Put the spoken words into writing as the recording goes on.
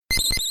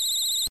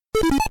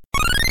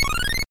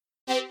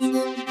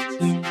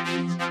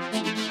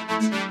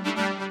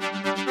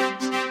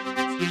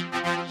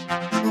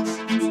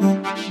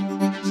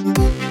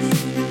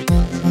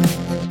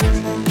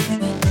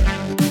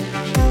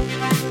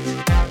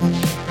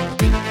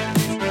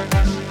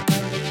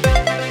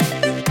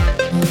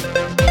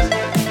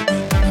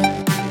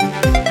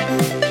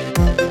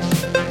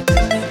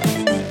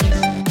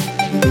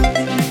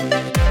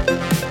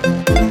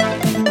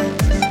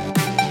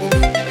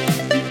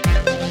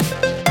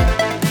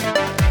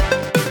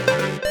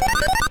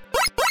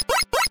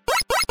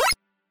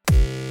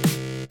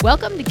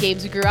Welcome to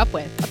Games We Grew Up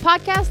With, a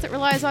podcast that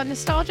relies on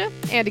nostalgia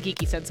and a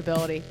geeky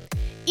sensibility.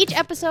 Each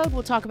episode,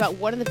 we'll talk about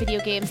one of the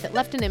video games that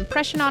left an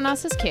impression on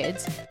us as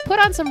kids, put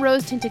on some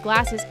rose-tinted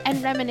glasses,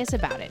 and reminisce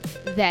about it.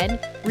 Then,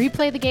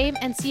 replay the game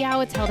and see how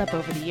it's held up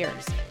over the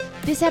years.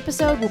 This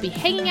episode, we'll be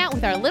hanging out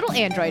with our little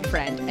android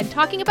friend and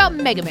talking about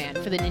Mega Man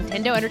for the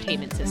Nintendo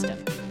Entertainment System.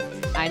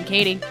 I'm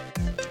Katie.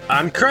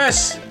 I'm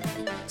Chris.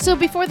 So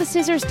before the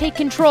scissors take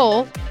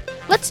control,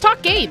 let's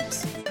talk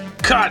games.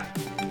 Cut!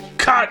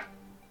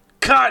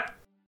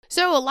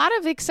 So a lot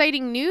of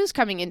exciting news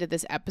coming into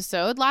this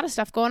episode. A lot of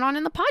stuff going on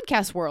in the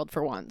podcast world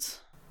for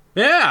once.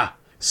 Yeah.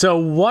 So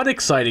one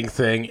exciting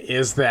thing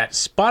is that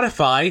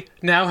Spotify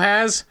now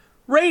has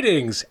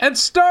ratings and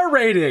star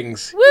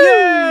ratings. Woo!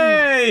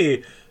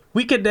 Yay!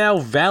 We can now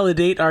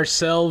validate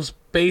ourselves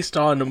based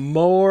on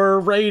more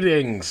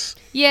ratings.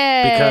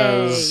 Yay!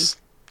 Because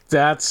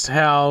that's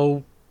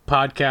how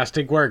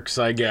podcasting works,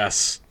 I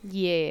guess.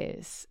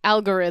 Yes.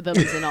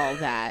 Algorithms and all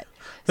that.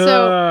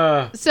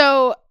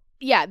 So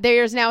yeah,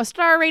 there's now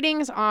star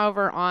ratings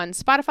over on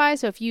Spotify.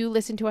 So if you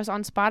listen to us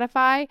on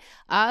Spotify,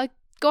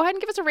 go ahead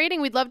and give us a rating.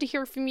 We'd love to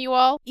hear from you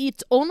all.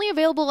 It's only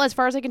available, as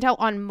far as I can tell,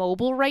 on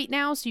mobile right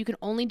now. So you can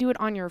only do it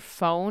on your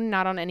phone,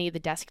 not on any of the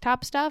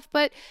desktop stuff.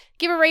 But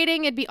give a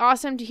rating. It'd be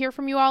awesome to hear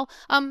from you all.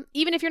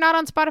 Even if you're not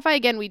on Spotify,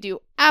 again, we do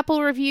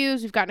Apple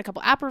reviews. We've gotten a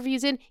couple Apple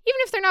reviews in. Even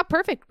if they're not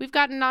perfect, we've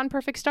gotten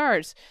non-perfect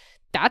stars.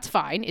 That's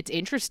fine. It's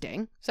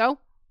interesting. So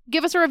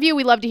give us a review.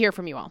 We'd love to hear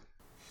from you all.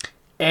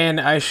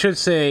 And I should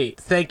say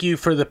thank you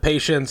for the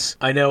patience.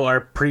 I know our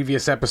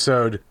previous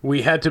episode,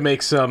 we had to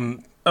make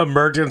some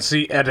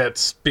emergency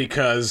edits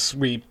because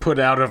we put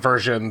out a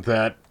version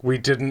that we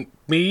didn't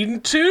mean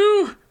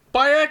to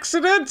by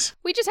accident.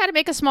 We just had to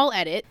make a small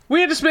edit.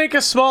 We had to make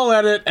a small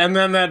edit, and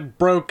then that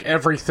broke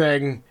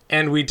everything,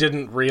 and we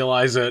didn't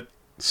realize it.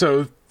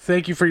 So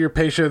thank you for your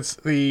patience.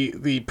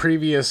 The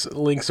previous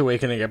Link's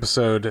Awakening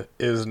episode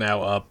is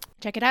now up.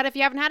 Check it out if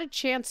you haven't had a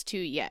chance to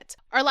yet.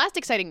 Our last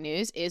exciting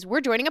news is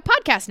we're joining a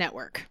podcast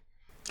network.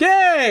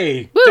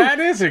 Yay! Woo! That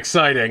is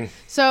exciting.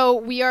 So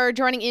we are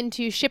joining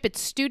into Ship It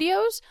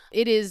Studios.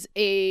 It is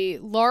a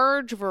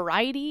large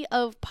variety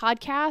of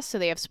podcasts. So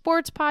they have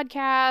sports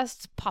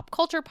podcasts, pop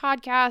culture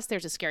podcasts.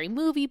 There's a scary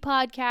movie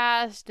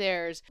podcast.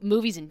 There's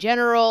movies in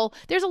general.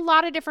 There's a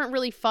lot of different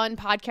really fun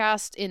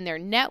podcasts in their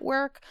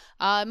network.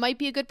 It might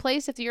be a good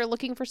place if you're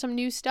looking for some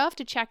new stuff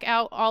to check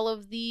out all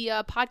of the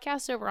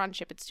podcasts over on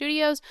Ship It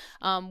Studios.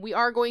 We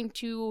are going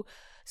to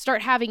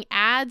start having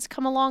ads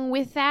come along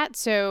with that,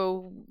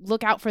 so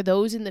look out for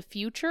those in the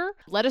future.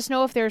 Let us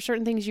know if there are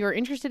certain things you're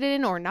interested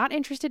in or not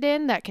interested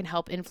in that can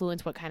help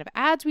influence what kind of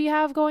ads we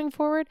have going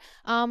forward.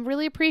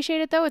 Really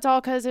appreciate it, though. It's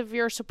all because of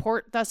your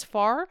support thus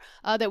far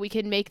that we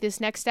can make this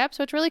next step,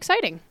 so it's really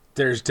exciting.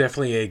 There's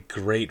definitely a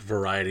great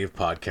variety of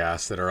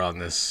podcasts that are on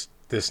this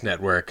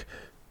network.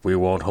 We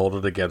won't hold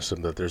it against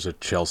them that there's a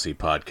Chelsea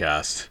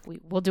podcast.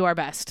 We'll do our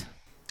best.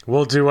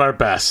 We'll do our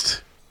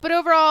best. But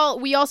overall,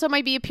 we also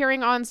might be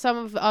appearing on some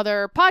of the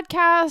other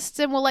podcasts,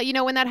 and we'll let you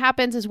know when that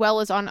happens, as well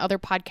as on other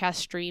podcast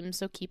streams.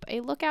 So keep a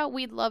lookout.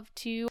 We'd love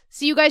to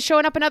see you guys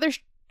showing up in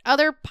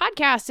other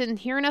podcasts and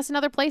hearing us in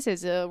other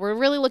places. We're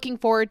really looking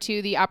forward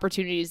to the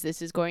opportunities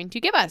this is going to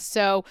give us.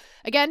 So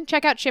again,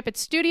 check out Ship It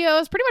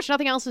Studios. Pretty much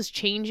nothing else is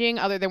changing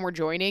other than we're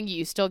joining.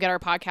 You still get our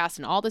podcast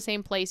in all the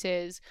same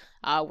places.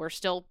 We're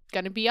still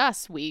going to be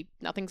us.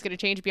 Nothing's going to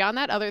change beyond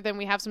that other than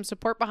we have some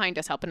support behind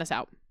us helping us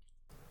out.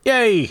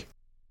 Yay!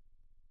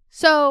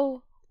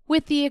 So,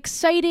 with the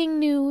exciting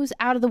news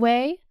out of the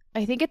way,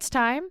 I think it's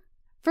time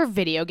for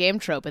Video Game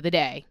Trope of the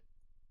Day.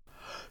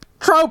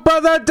 Trope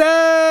of the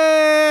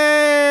Day!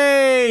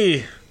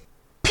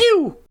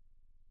 Pew!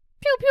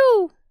 Pew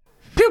pew!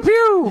 Pew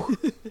pew!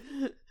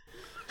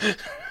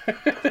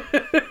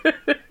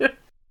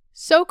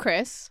 So,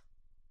 Chris,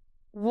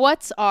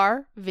 what's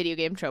our Video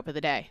Game Trope of the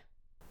Day?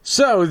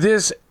 So,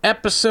 this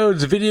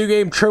episode's Video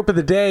Game Trope of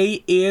the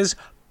Day is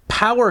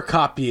power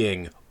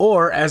copying,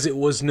 or as it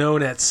was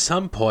known at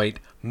some point,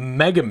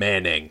 Mega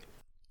Manning.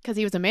 Because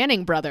he was a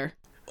Manning brother.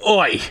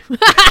 Oi!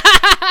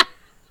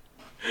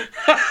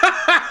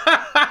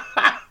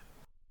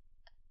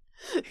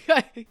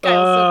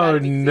 Oh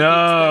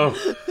no!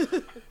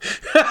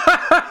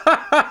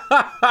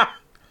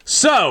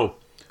 So,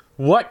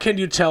 what can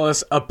you tell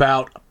us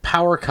about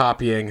power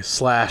copying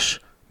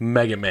 /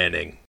 Mega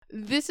Manning?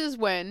 This is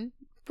when,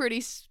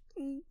 pretty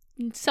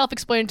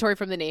self-explanatory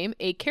from the name,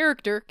 a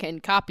character can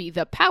copy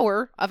the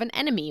power of an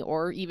enemy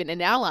or even an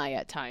ally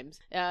at times.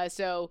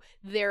 So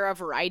there are a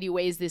variety of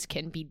ways this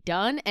can be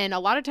done, and a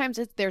lot of times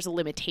there's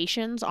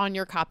limitations on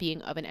your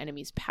copying of an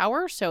enemy's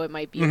power, so it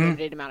might be a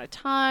limited amount of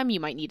time. You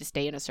might need to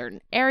stay in a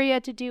certain area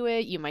to do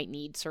it. You might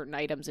need certain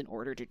items in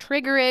order to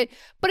trigger it,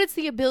 but it's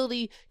the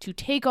ability to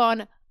take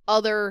on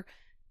other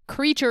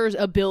creatures'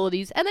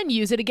 abilities and then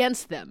use it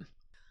against them.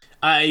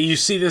 You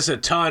see this a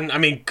ton. I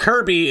mean,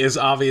 Kirby is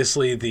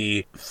obviously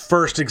the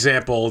first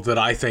example that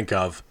I think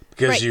of,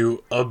 because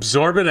you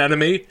absorb an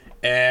enemy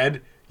and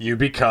you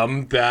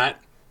become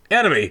that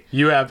enemy.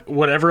 You have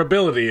whatever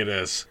ability it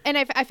is. And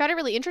I found it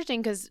really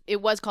interesting because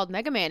it was called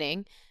Mega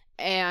Manning,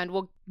 And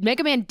well,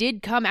 Mega Man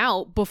did come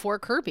out before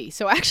Kirby.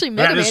 So actually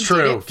Mega Man did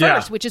it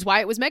first, which is why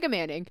it was Mega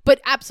Manning.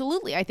 But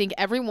absolutely, I think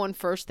everyone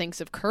first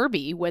thinks of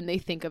Kirby when they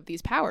think of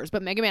these powers.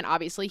 But Mega Man,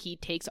 obviously, he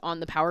takes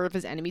on the power of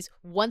his enemies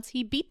once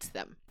he beats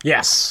them.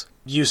 Yes.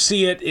 You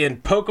see it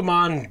in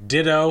Pokemon,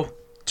 Ditto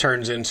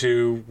turns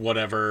into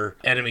whatever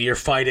enemy you're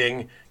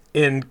fighting.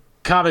 In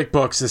comic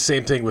books, the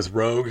same thing with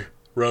Rogue.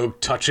 Rogue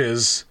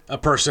touches a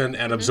person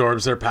and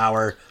absorbs their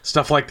power.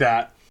 Stuff like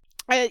that.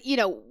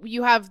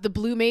 You have the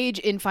Blue Mage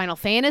in Final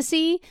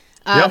Fantasy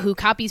who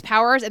copies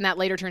powers, and that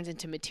later turns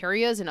into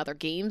Materias in other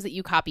games that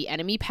you copy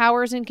enemy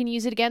powers and can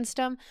use it against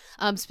them.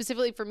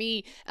 Specifically for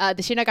me,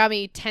 the Shin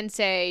Megami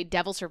Tensei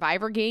Devil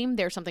Survivor game,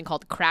 there's something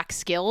called crack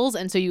skills,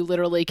 and so you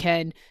literally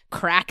can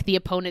crack the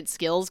opponent's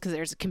skills because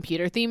there's a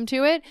computer theme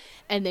to it,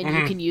 and then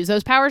you can use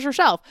those powers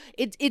yourself.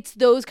 It's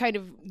those kind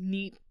of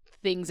neat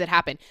things that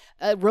happen.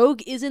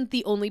 Rogue isn't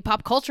the only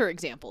pop culture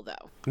example,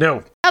 though.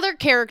 No. Other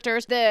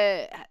characters,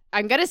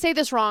 I'm going to say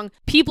this wrong.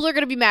 People are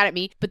going to be mad at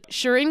me, but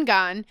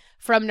Sharingan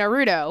from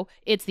Naruto,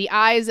 it's the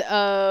eyes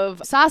of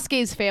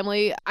Sasuke's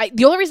family.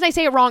 The only reason I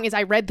say it wrong is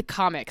I read the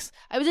comics.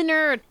 I was a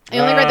nerd. I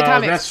only read the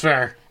comics. That's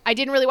fair. I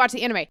didn't really watch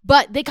the anime,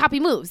 but they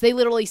copy moves. They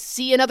literally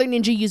see another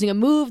ninja using a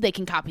move. They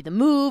can copy the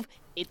move.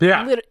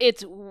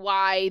 It's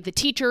why the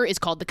teacher is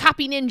called the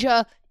copy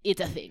ninja.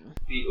 It's a thing.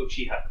 The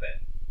Uchiha thing.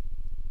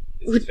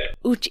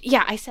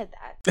 Yeah, I said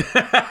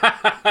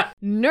that.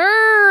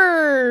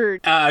 Nerd!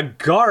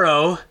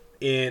 Garo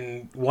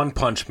in One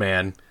Punch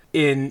Man,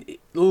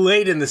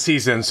 late in the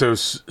season, so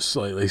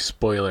slightly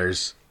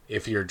spoilers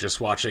if you're just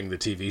watching the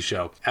TV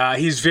show.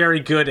 He's very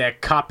good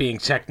at copying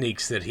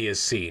techniques that he has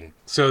seen.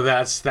 So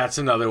that's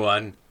another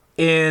one.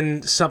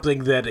 In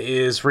something that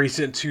is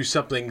recent to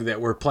something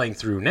that we're playing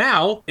through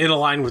now, in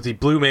line with the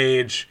Blue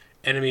Mage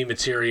enemy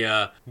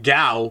materia,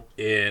 Gao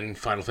in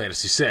Final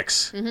Fantasy VI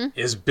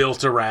is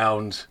built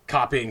around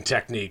copying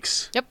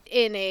techniques. Yep,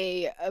 in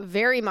a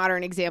very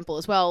modern example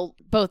as well,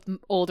 both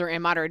older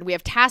and modern. We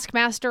have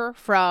Taskmaster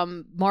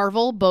from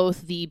Marvel,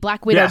 both the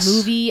Black Widow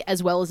movie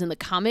as well as in the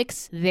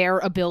comics. Their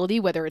ability,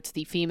 whether it's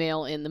the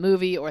female in the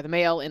movie or the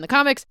male in the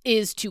comics,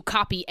 is to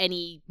copy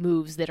any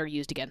moves that are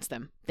used against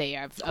them. They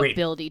have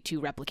ability to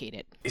replicate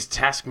it. Is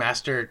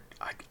Taskmaster...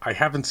 I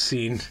haven't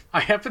seen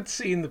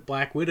the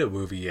Black Widow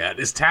movie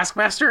yet. Is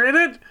Taskmaster in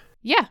it?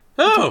 Yeah.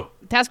 Oh.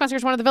 Taskmaster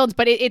is one of the villains,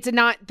 but it's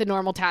not the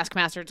normal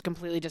Taskmaster. It's a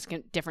completely just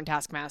different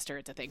Taskmaster.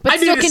 It's a thing. But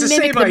still can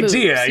mimic the moves.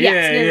 Idea.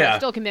 Yeah.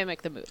 Still can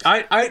mimic the moves.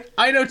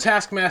 I know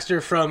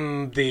Taskmaster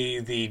from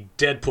the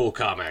Deadpool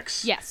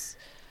comics. Yes.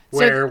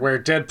 Where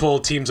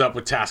Deadpool teams up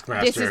with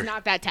Taskmaster. This is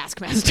not that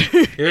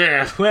Taskmaster.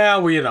 Yeah,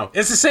 well,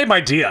 it's the same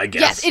idea, I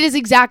guess. Yes, it is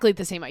exactly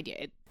the same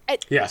idea.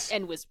 Yes.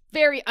 And was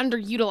very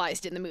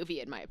underutilized in the movie,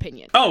 in my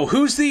opinion. Oh,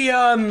 who's the,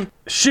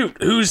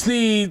 who's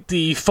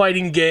the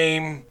fighting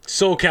game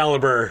Soul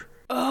Calibur?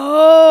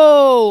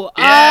 Oh!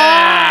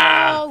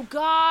 Yeah! Oh,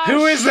 gosh!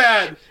 Who is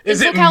that?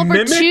 Is it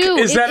Mimic?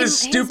 Is that his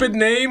stupid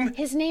name?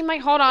 His name might...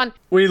 Hold on.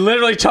 We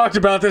literally talked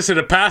about this in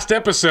a past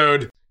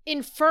episode.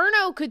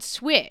 Inferno could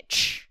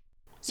switch.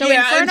 So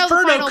yeah,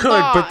 Inferno could,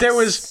 boss. But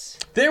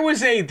there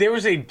was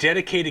a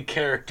dedicated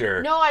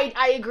character. No,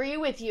 I agree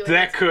with you.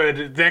 That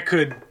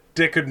could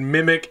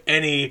mimic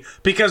any,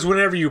 because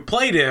whenever you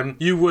played him,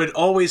 you would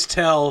always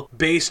tell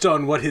based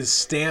on what his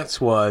stance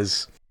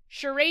was.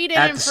 Charade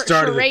and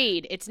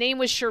Charade. Its name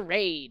was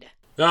Charade.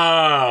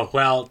 Oh,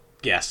 well,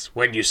 yes.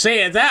 When you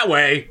say it that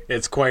way,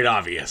 it's quite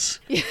obvious.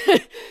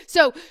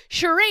 So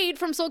Charade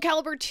from Soul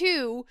Calibur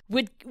 2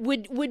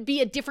 would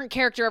be a different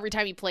character every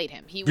time you played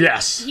him.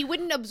 He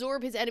wouldn't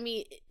absorb his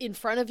enemy in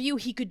front of you.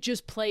 He could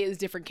just play as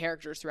different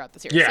characters throughout the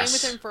series. Yes.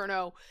 Same with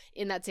Inferno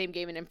in that same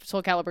game, and in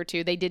Soul Calibur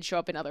 2, they did show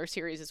up in other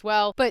series as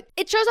well. But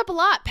it shows up a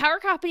lot. Power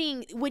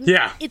copying,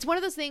 it's one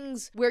of those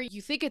things where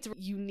you think it's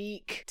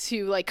unique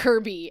to like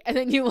Kirby, and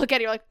then you look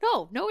at it, you're like,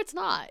 no, it's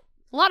not.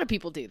 A lot of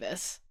people do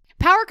this.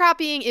 Power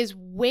copying is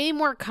way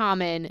more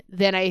common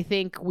than I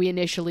think we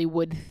initially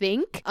would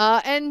think.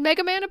 And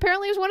Mega Man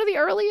apparently is one of the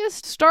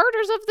earliest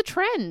starters of the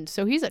trend.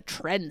 So he's a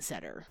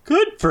trendsetter.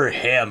 Good for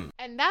him.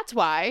 And that's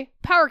why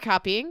power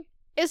copying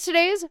is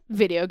today's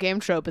video game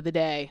trope of the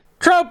day.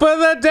 Trope of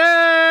the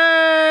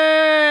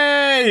day!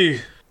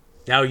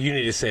 Now you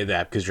need to say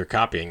that because you're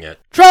copying it.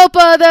 Trope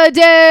of the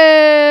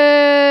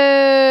day!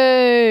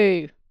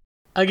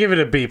 I give it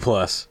a B+.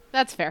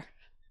 That's fair.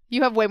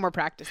 You have way more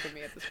practice than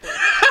me at this point.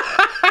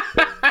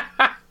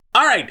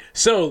 All right,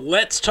 so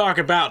let's talk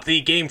about the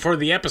game for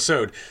the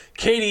episode.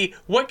 Katie,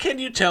 what can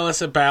you tell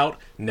us about,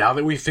 now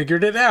that we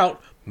figured it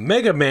out,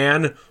 Mega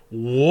Man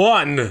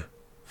 1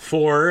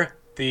 for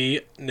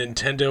the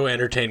Nintendo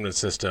Entertainment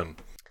System?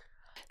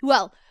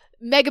 Well,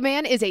 Mega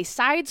Man is a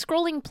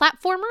side-scrolling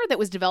platformer that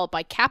was developed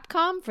by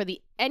Capcom for the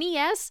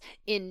NES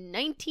in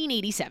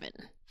 1987.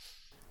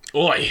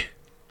 Oi.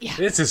 Yeah.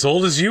 It's as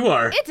old as you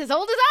are. It's as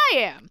old as I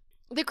am.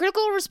 The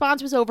critical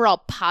response was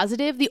overall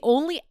positive. The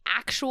only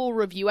actual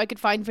review I could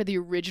find for the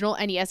original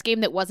NES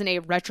game that wasn't a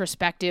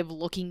retrospective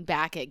looking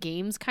back at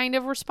games kind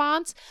of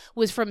response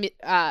was from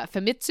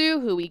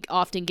Famitsu, who we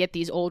often get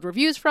these old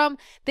reviews from.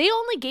 They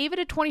only gave it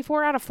a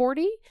 24 out of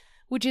 40.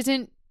 which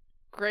isn't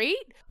great.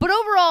 But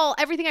overall,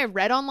 everything I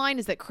read online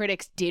is that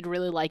critics did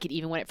really like it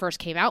even when it first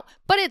came out,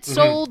 but it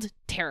sold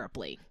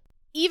terribly.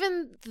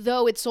 Even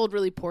though it sold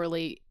really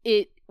poorly,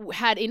 it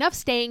had enough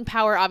staying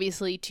power,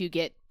 obviously, to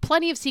get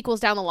plenty of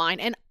sequels down the line.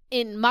 And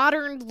in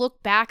modern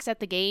look backs at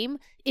the game,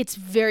 it's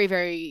very,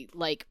 very,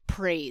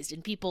 praised.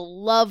 And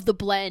people love the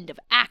blend of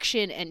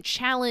action and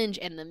challenge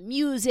and the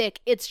music.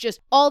 It's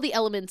just all the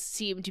elements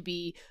seem to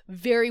be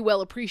very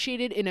well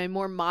appreciated in a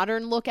more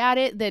modern look at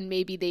it than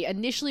maybe they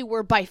initially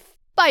were by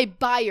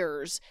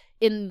buyers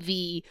in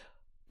the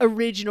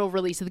original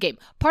release of the game.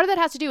 Part of that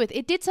has to do with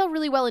it did sell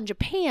really well in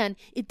Japan.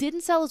 It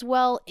didn't sell as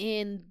well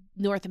in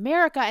North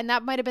America, and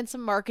that might have been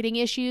some marketing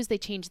issues. They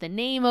changed the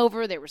name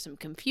over. There was some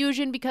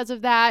confusion because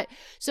of that.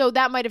 So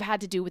that might have had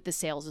to do with the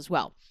sales as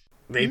well.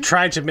 They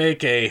tried to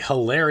make a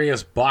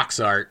hilarious box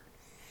art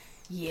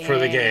for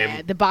the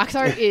game. The box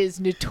art is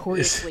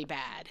notoriously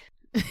bad.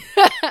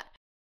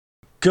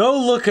 Go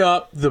look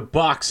up the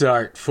box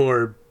art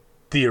for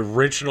the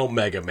original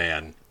Mega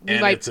Man.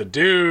 It's a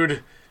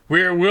dude.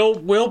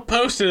 We'll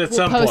post it at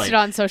some point. We'll post it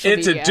on social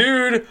media. It's a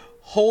dude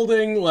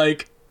holding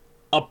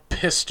a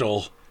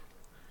pistol.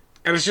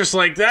 And it's just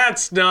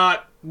that's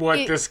not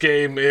what this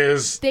game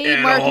is. They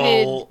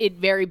marketed it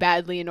very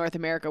badly in North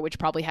America, which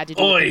probably had to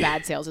do with the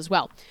bad sales as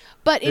well.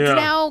 But it's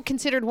now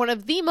considered one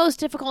of the most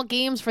difficult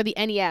games for the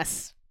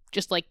NES,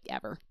 just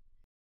ever.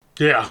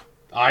 Yeah,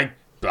 I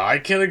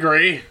can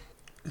agree.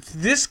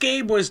 This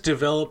game was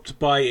developed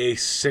by a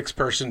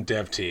 6-person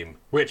dev team,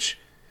 which,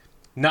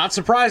 not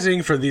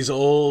surprising for these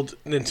old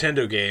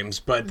Nintendo games,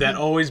 but that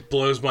always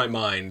blows my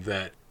mind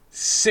that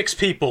 6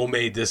 people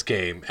made this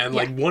game.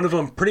 And, one of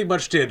them pretty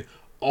much did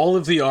all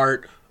of the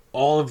art,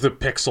 all of the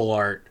pixel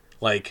art.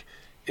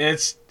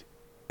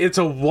 It's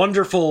a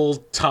wonderful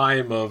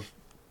time of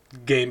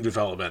game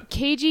development.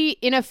 Keiji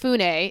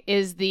Inafune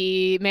is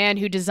the man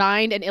who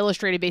designed and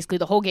illustrated basically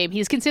the whole game.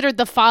 He's considered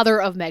the father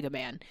of Mega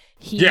Man.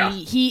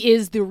 He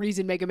is the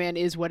reason Mega Man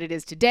is what it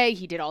is today.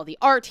 He did all the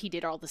art, he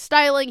did all the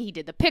styling, he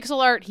did the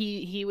pixel art.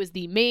 He was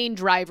the main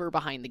driver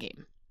behind the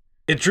game.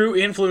 It drew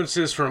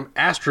influences from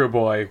Astro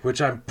Boy,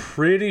 which I'm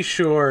pretty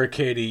sure,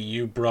 Katie,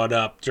 you brought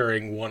up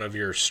during one of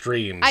your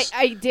streams.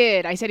 I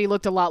did. I said he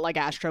looked a lot like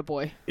Astro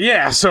Boy.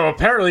 Yeah, so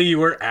apparently you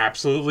were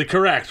absolutely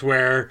correct,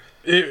 where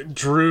it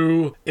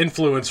drew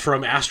influence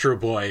from Astro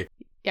Boy.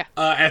 Yeah.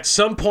 At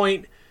some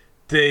point,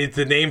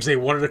 the names they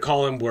wanted to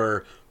call him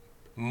were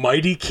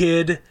Mighty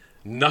Kid,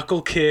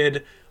 Knuckle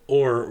Kid,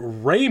 or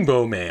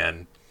Rainbow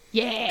Man.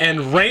 Yeah.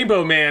 And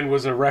Rainbow Man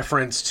was a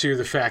reference to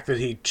the fact that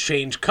he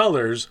changed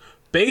colors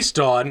based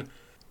on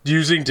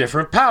using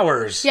different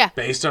powers. Yeah.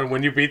 Based on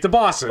when you beat the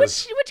bosses.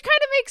 Which kind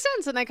of makes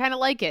sense, and I kind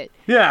of like it.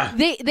 Yeah.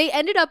 They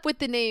ended up with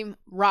the name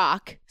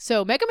Rock.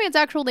 So Mega Man's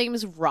actual name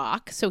is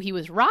Rock. So he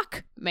was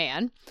Rock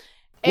Man.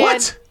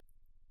 What?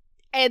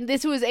 And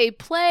this was a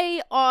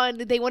play on,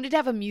 they wanted to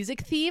have a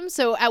music theme.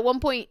 So at one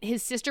point,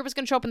 his sister was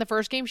going to show up in the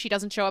first game. She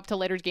doesn't show up till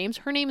later games.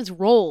 Her name is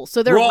Roll.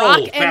 So they're Roll, Rock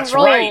and that's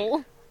Roll.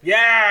 Right.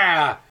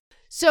 Yeah.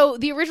 So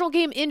the original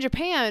game in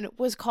Japan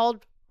was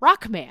called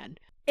Rockman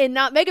and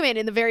not Mega Man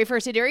in the very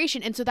first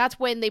iteration. And so that's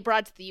when they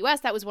brought it to the US.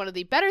 That was one of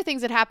the better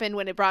things that happened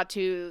when it brought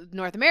to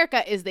North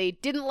America is they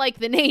didn't like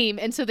the name.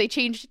 And so they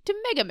changed it to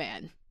Mega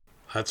Man.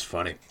 That's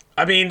funny.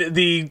 I mean,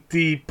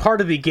 the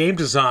part of the game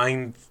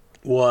design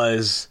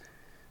was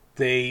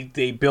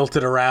they built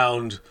it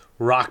around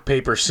rock,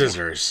 paper,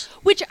 scissors.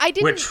 Which I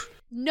didn't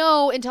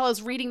know until I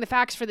was reading the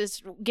facts for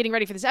this, getting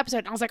ready for this episode.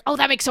 And I was like, oh,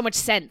 that makes so much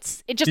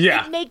sense.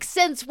 It makes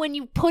sense when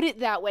you put it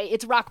that way.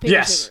 It's rock,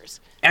 paper, scissors.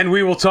 And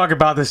we will talk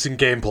about this in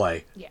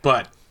gameplay. Yeah.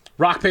 But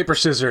rock, paper,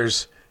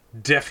 scissors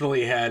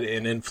definitely had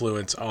an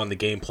influence on the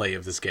gameplay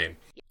of this game.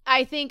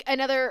 I think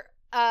another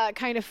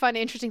kind of fun,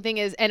 interesting thing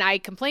is, and I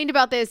complained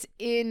about this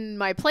in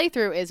my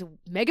playthrough, is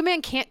Mega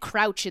Man can't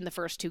crouch in the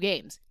first 2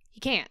 games. He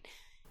can't.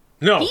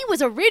 No. He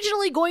was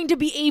originally going to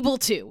be able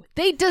to.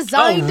 They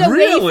designed a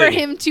way for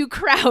him to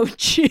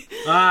crouch.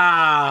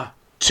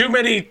 Too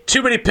many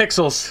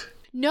pixels.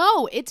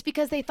 No, it's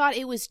because they thought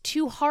it was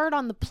too hard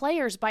on the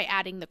players by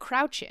adding the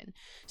crouch in.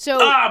 So,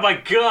 oh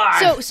my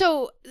god.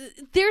 So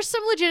there's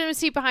some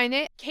legitimacy behind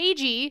it.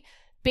 Keiji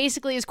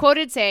basically is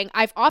quoted saying,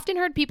 "I've often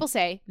heard people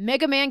say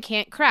Mega Man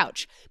can't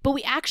crouch, but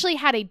we actually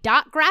had a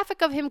dot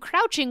graphic of him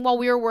crouching while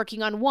we were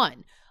working on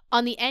 1.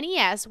 On the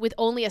NES, with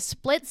only a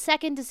split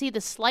second to see the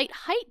slight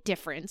height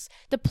difference,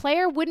 the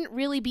player wouldn't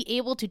really be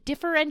able to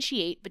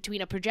differentiate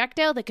between a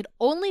projectile that could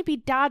only be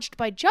dodged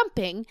by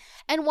jumping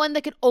and one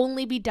that could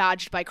only be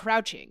dodged by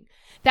crouching.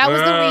 That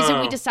was the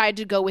reason we decided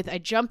to go with a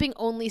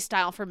jumping-only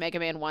style for Mega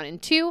Man 1 and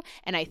 2,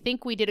 and I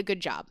think we did a good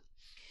job."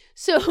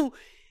 So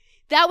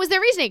that was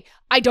their reasoning.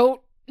 I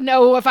don't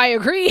know if I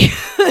agree.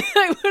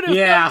 I would have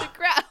loved to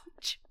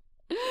crouch.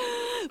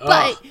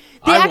 But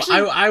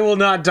I will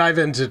not dive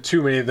into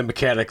too many of the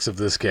mechanics of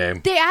this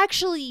game. They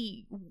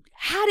actually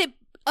had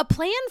a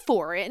plan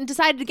for it and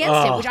decided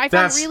against it, which I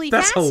found really fascinating.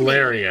 That's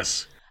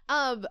hilarious.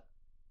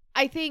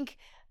 I think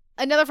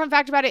another fun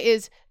fact about it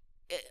is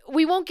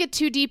we won't get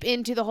too deep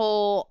into the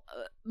whole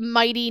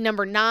Mighty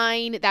Number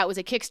 9. That was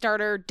a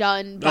Kickstarter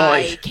done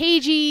by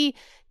Keiji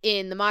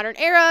in the modern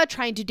era,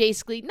 trying to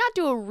basically not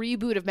do a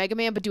reboot of Mega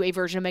Man, but do a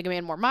version of Mega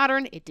Man more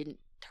modern. It didn't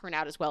turn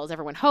out as well as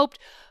everyone hoped.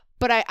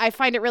 But I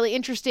find it really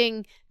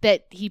interesting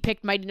that he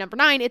picked Mighty Number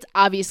 9. It's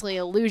obviously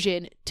an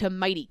allusion to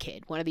Mighty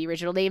Kid, one of the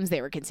original names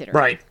they were considering.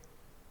 Right.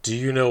 Do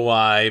you know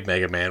why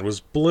Mega Man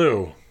was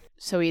blue?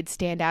 So he'd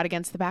stand out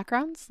against the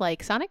backgrounds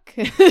like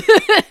Sonic?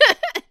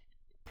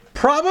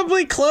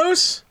 Probably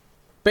close.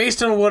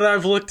 Based on what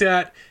I've looked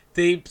at,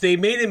 they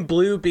made him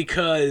blue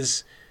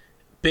because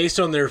based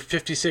on their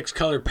 56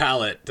 color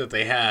palette that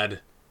they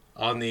had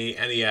on the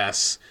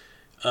NES,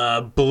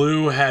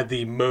 blue had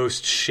the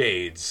most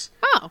shades.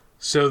 Oh.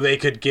 So they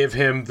could give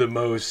him the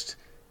most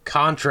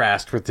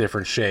contrast with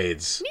different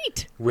shades.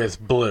 Neat. With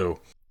blue.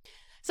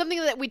 Something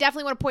that we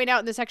definitely want to point out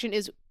in this section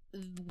is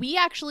we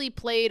actually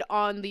played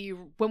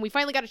when we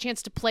finally got a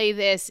chance to play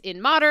this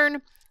in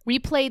Modern, we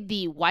played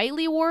the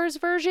Wily Wars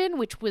version,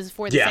 which was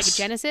for the Sega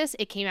Genesis.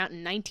 It came out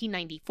in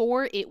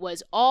 1994. It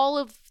was all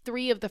of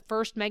 3 of the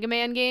first Mega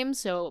Man games,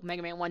 so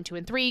Mega Man 1, 2,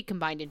 and 3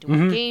 combined into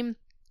one game.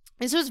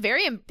 This was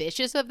very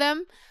ambitious of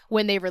them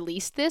when they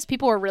released this.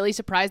 People were really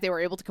surprised they were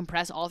able to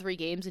compress all 3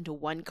 games into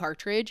one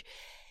cartridge.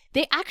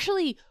 They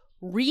actually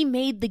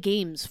remade the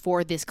games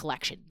for this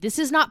collection. This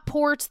is not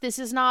ports. This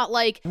is not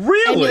like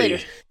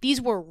emulators.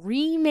 These were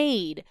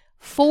remade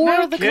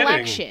for the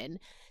collection.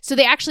 So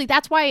they actually,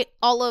 that's why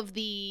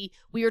we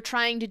were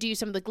trying to do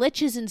some of the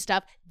glitches and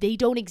stuff. They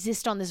don't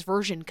exist on this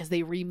version because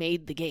they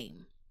remade the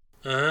game.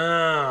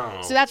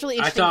 Oh. So that's really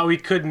interesting. I thought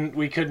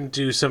we couldn't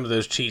do some of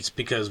those cheats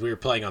because we were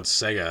playing on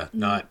Sega,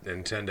 not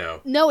Nintendo.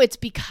 No, it's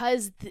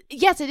because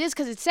yes, it is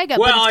because it's Sega.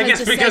 Well, but I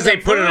guess because they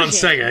put it on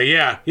Sega.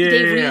 Yeah.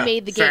 They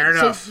remade the game, Fair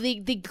enough. so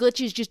the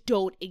glitches just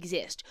don't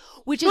exist,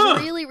 which is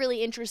really,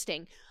 really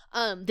interesting.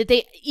 That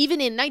they,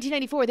 even in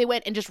 1994, they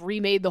went and just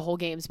remade the whole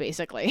games,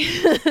 basically.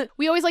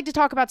 We always like to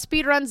talk about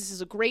speedruns. This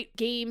is a great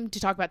game to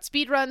talk about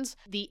speedruns.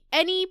 The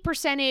any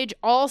percentage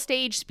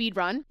all-stage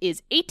speedrun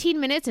is 18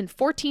 minutes and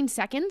 14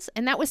 seconds,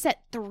 and that was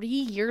set 3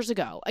 years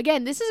ago.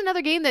 Again, this is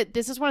another game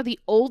this is one of the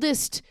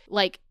oldest,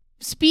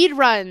 speed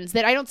runs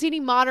that I don't see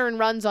any modern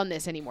runs on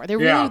this anymore. They're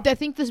really, I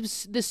think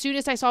the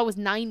soonest I saw was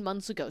 9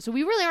 months ago. So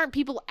we really aren't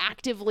people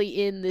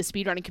actively in the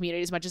speedrunning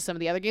community as much as some of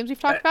the other games we've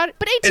talked about.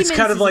 But 18 minutes it's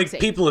kind of like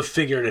insane. People have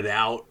figured it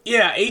out.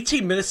 Yeah,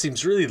 18 minutes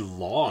seems really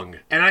long.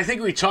 And I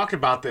think we talked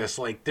about this,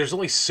 there's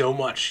only so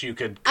much you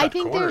could cut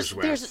corners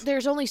with.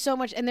 There's only so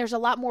much, and there's a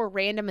lot more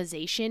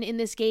randomization in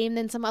this game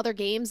than some other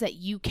games that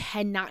you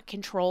cannot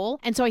control.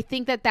 And so I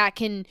think that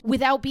can,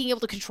 without being able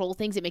to control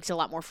things, it makes it a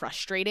lot more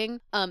frustrating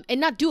and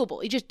not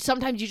doable. It just,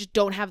 sometimes you just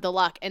don't have the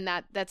luck, and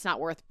that's not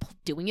worth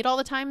doing it all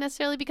the time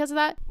necessarily because of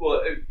that. Well,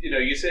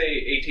 you say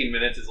 18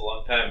 minutes is a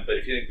long time, but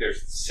if you think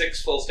there's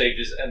 6 full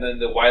stages and then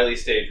the Wily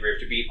stage where you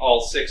have to beat all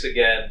 6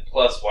 again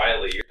plus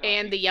Wily,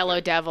 and the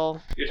Yellow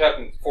Devil, you're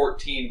talking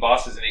 14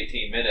 bosses in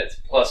 18 minutes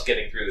plus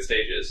getting through the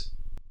stages.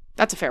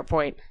 That's a fair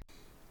point.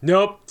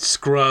 Nope,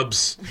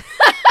 scrubs.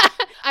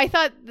 I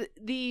thought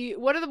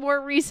one of the more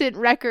recent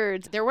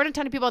records, there weren't a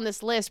ton of people on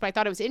this list, but I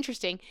thought it was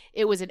interesting.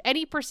 It was an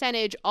any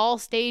percentage all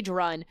stage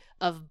run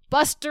of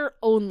Buster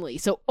only.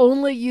 So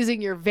only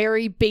using your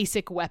very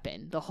basic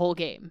weapon the whole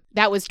game.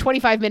 That was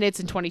 25 minutes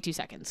and 22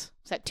 seconds.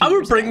 I'm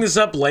going to bring this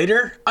up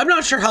later. I'm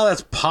not sure how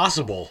that's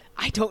possible.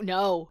 I don't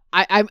know.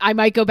 I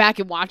might go back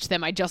and watch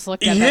them. I just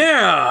looked at them.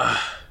 Yeah.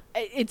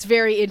 It's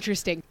very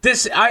interesting.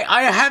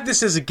 I have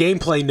this as a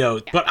gameplay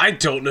note, but I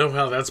don't know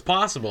how that's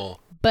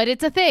possible. But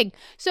it's a thing.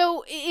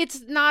 So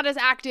it's not as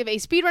active a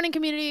speedrunning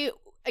community.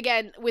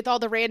 Again, with all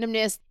the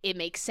randomness, it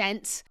makes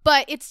sense.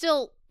 But it's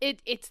still,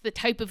 it's the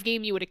type of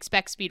game you would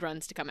expect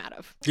speedruns to come out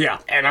of. Yeah,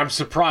 and I'm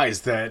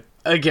surprised that,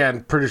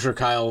 again, producer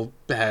Kyle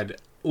had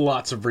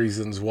lots of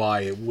reasons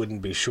why it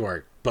wouldn't be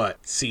short.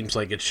 But seems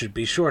like it should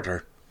be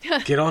shorter.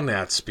 Get on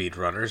that,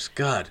 speedrunners.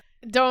 God.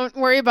 Don't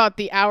worry about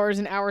the hours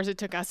and hours it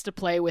took us to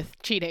play with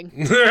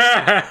cheating.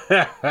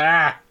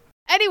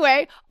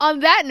 Anyway, on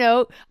that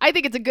note, I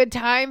think it's a good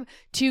time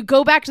to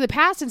go back to the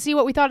past and see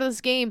what we thought of this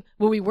game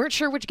when we weren't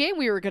sure which game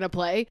we were going to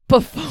play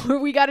before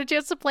we got a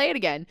chance to play it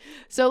again.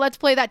 So let's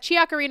play that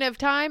Chi Ocarina of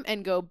Time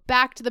and go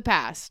back to the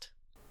past.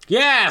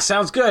 Yeah,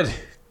 sounds good.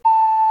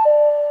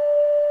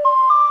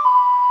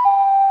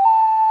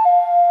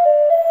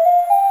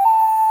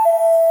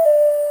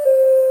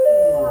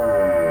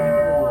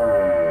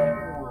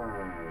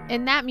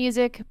 And that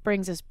music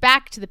brings us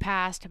back to the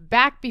past,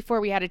 back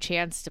before we had a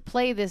chance to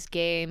play this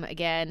game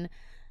again.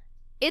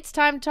 It's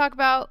time to talk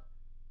about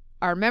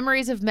our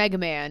memories of Mega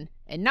Man,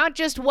 and not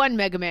just one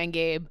Mega Man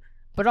game,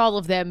 but all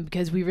of them,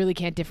 because we really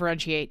can't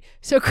differentiate.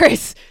 So,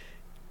 Chris,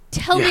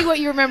 tell me what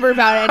you remember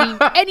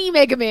about any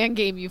Mega Man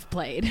game you've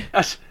played.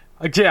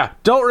 Yeah,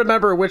 don't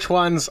remember which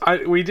ones.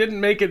 We didn't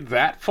make it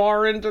that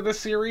far into the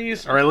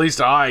series, or at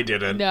least I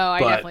didn't. No, I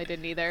definitely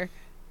didn't either.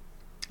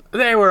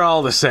 They were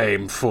all the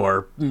same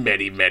for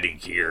many, many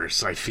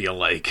years, I feel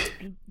like.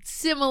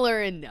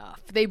 Similar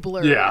enough. They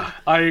blurred. Yeah,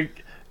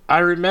 I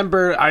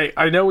remember,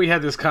 I know we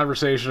had this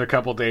conversation a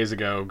couple days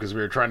ago because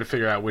we were trying to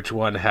figure out which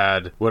one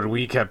had what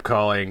we kept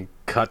calling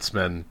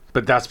Kutzman,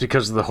 but that's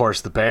because of the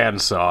Horse the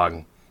Band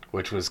song,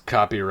 which was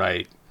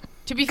copyright.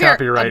 To be fair,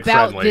 Copyright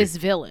about friendly. this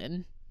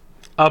villain.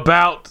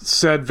 About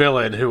said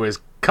villain, who is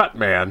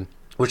Cutman,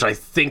 which I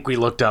think we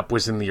looked up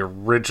was in the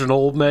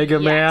original Mega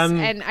Man.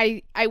 And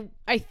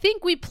I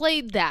think we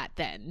played that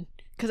then.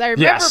 Because I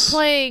remember Yes.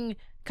 playing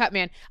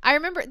Cutman. I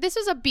remember this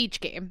is a beach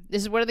game.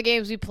 This is one of the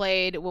games we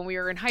played when we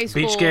were in high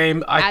school. Beach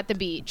game, at the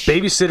beach.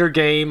 Babysitter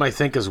game, I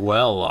think, as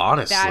well,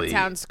 honestly. That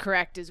sounds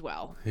correct as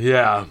well.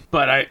 Yeah,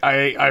 but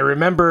I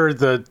remember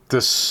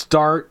the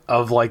start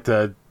of like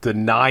the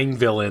 9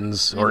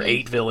 villains or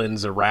 8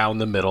 villains around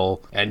the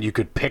middle, and you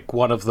could pick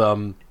one of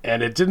them,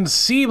 and it didn't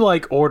seem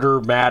like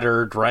order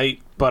mattered, right?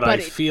 But I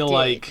it feel did.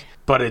 like,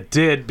 but it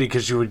did,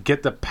 because you would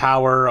get the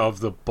power of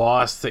the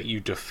boss that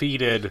you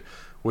defeated,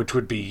 which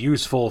would be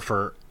useful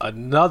for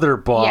another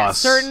boss. Yeah,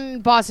 certain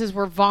bosses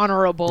were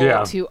vulnerable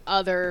Yeah. to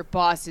other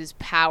bosses'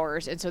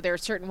 powers, and so there are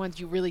certain ones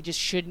you really just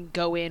shouldn't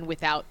go in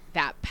without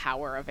that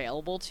power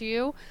available to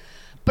you.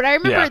 But I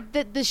remember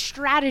that the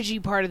strategy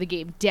part of the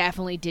game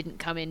definitely didn't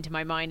come into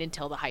my mind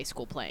until the high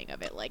school playing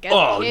of it. Like, as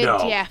Oh, a kid, no,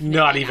 definitely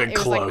not even it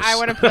was like, close. I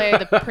want to play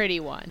the pretty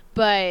one,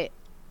 but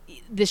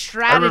the I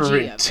strategy remember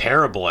being of it,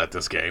 terrible at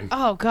this game.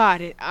 oh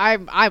god,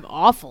 I'm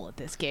awful at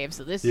this game,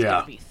 so this is Yeah.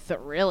 gonna be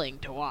thrilling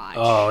to watch.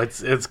 Oh,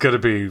 it's going to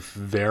be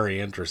very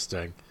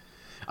interesting.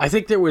 I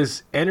think there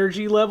was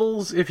energy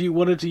levels if you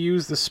wanted to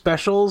use the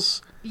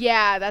specials.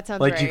 Yeah, that sounds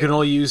Like, right. you can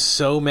only use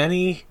so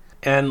many,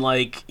 and,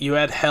 like, you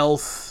had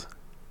health,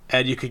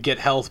 and you could get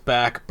health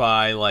back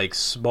by, like,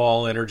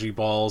 small energy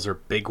balls or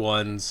big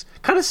ones.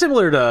 Kind of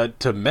similar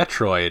to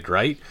Metroid,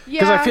 right?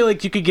 Because I Yeah. feel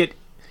like you could get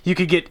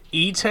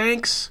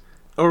E-tanks,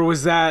 or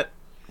was that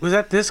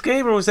this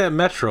game, or was that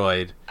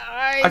Metroid?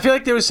 I feel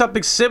like there was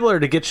something similar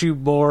to get you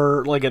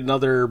more, like,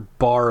 another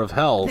bar of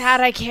health. That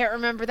I can't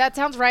remember. That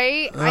sounds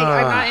right.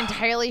 I'm not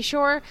entirely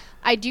sure.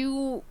 I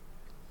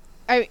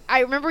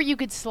remember you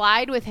could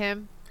slide with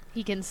him.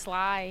 He can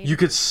slide. You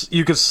could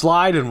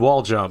slide and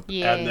wall jump,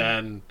 Yeah. and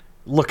then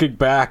looking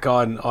back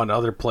on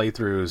other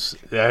playthroughs,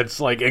 it's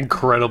like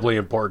incredibly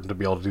important to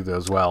be able to do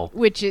those well.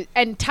 Which is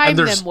and time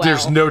And them well.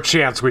 there's no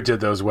chance we did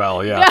those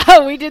well. Yeah,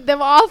 No, we did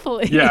them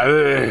awfully.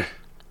 yeah.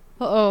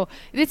 Oh,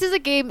 this is a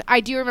game.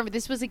 I do remember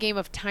this was a game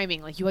of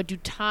timing. Like you had to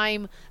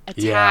time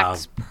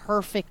attacks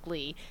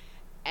perfectly,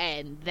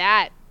 and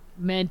that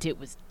meant it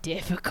was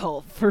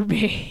difficult for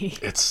me.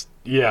 This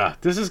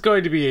is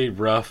going to be a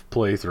rough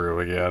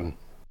playthrough again.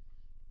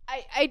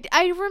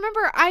 I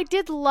remember I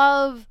did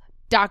love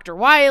Dr.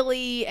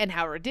 Wily and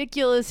how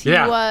ridiculous he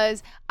Yeah.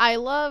 was. I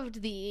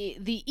loved the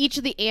each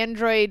of the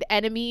android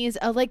enemies.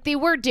 Like they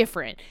were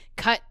different.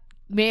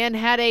 Man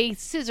had a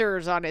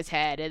scissors on his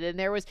head, and then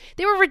they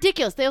were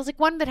ridiculous. There was like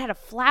one that had a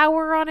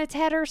flower on its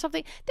head or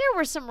something. There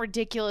were some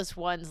ridiculous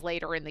ones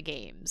later in the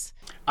games.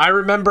 I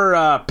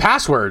remember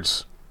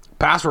Passwords.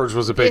 Passwords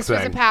was a big This thing.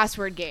 was a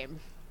password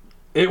game.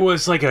 It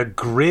was like a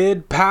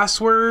grid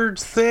password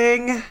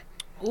thing.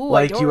 Ooh,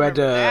 Like I don't you had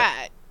remember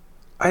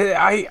to-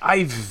 that.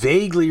 I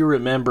vaguely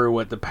remember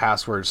what the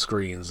password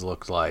screens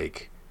looked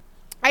like.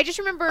 I just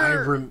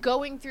remember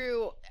going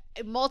through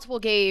multiple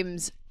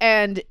games,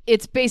 and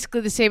it's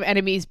basically the same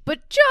enemies, but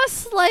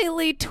just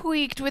slightly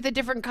tweaked with a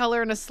different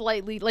color and a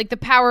slightly, like the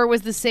power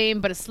was the same,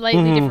 but a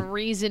slightly different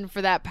reason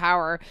for that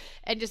power.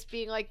 And just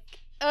being like,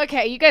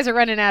 okay, you guys are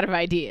running out of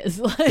ideas.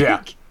 Like,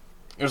 Yeah.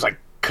 It was like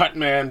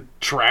Cutman,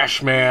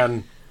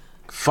 Trashman,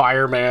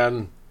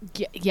 Fireman,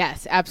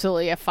 yes,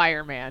 absolutely, a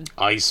fireman.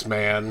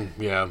 Iceman.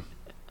 Yeah.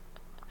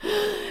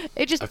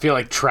 It just, I feel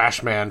like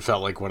Trashman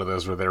felt like one of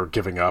those where they were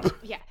giving up.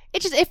 yeah,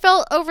 it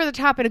felt over the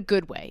top in a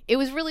good way. It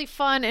was really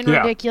fun and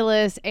Yeah.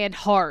 ridiculous and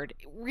hard.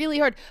 Really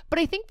hard. But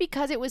I think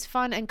because it was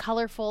fun and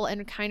colorful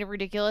and kind of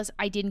ridiculous,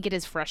 I didn't get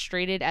as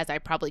frustrated as I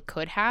probably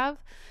could have.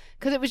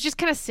 Because it was just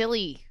kind of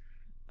silly.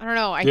 I don't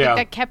know. I Yeah.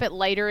 think that kept it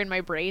lighter in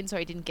my brain, so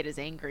I didn't get as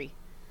angry.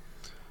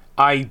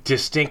 I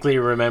distinctly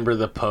remember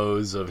the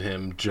pose of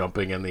him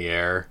jumping in the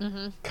air.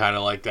 Kind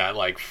of like that,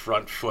 like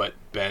front foot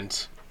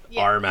bent,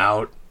 arm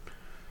out.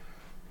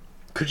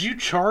 Could you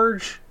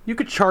charge? You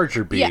could charge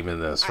your beam in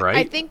this, right?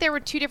 I think there were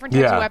two different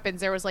types Yeah. of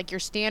weapons. There was like your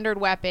standard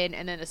weapon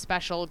and then a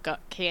special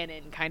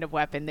cannon kind of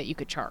weapon that you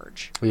could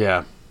charge.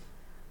 Yeah.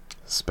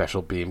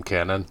 Special beam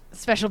cannon.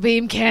 Special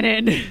beam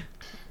cannon.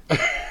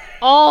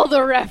 All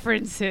the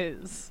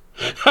references.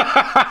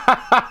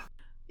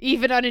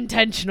 Even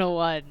unintentional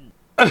ones.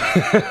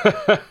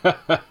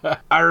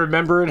 I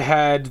remember it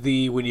had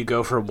when you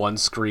go from one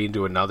screen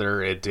to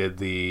another, it did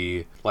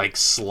the like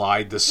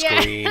slide the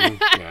screen.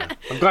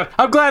 Yeah.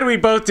 I'm glad we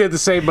both did the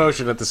same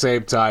motion at the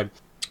same time.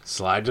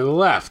 Slide to the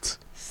left.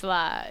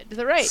 Slide to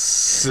the right.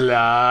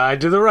 Slide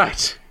to the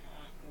right.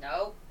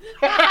 No.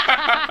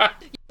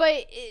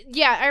 But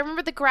yeah, I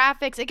remember the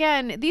graphics.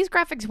 Again, these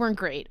graphics weren't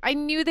great. I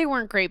knew they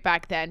weren't great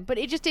back then, but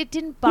it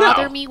didn't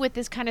bother me with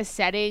this kind of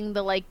setting,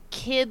 the like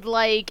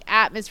kid-like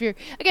atmosphere.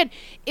 Again,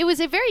 it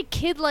was a very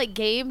kid-like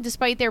game,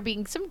 despite there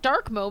being some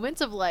dark moments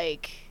of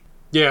like,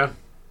 Yeah.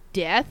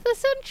 death,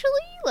 essentially.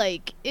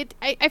 Like,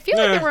 I feel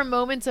like there were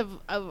moments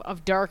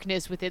of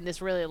darkness within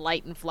this really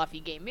light and fluffy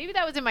game. Maybe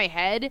that was in my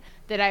head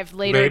that I've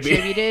later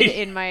attributed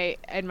in my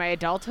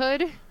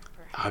adulthood.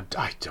 I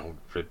don't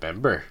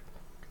remember.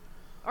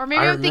 Or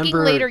maybe I'm thinking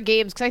later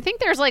games, because I think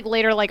there's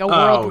later a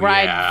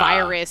worldwide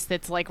virus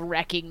that's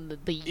wrecking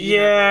the universe.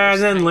 Yeah,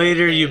 and then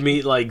later you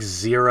meet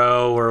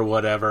Zero or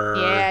whatever.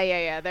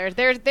 Yeah.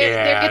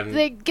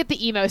 They get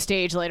the emo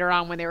stage later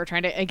on when they were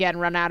trying to again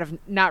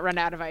not run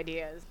out of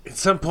ideas. At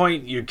some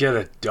point you get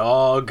a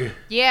dog.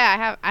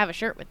 Yeah, I have a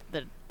shirt with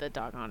the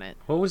dog on it.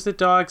 What was the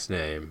dog's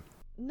name?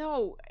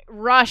 No,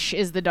 Rush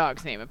is the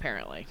dog's name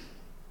apparently.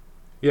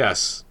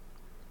 Yes.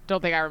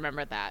 Don't think I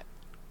remember that.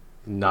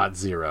 Not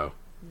Zero.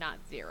 Not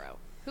Zero.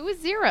 Who is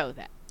Zero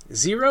then?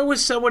 Zero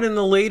was someone in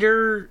the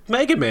later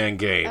Mega Man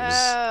games.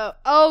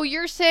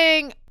 You're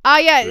saying...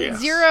 yes.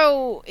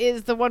 Zero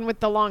is the one with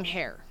the long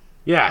hair.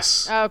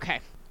 Yes. Okay.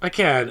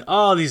 Again,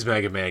 all these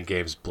Mega Man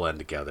games blend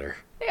together.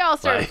 They all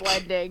start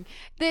blending.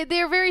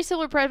 They're very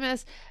similar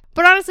premise.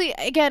 But honestly,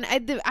 again,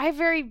 I have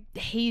very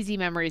hazy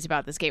memories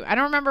about this game. I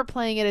don't remember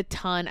playing it a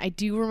ton. I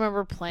do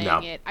remember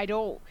playing it.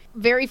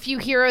 Very few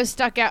heroes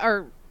stuck out,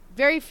 or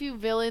very few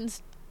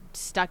villains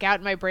stuck out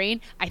in my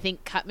brain. I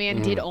think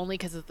Cutman did only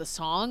because of the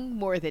song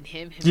more than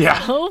him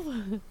himself.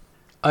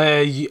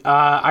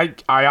 I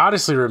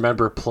honestly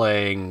remember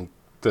playing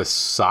the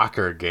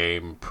soccer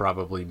game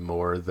probably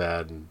more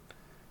than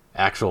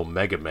actual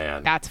Mega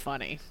Man. That's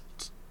funny.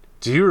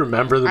 Do you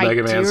remember the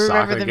Mega Man soccer game? I do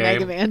remember the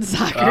Mega Man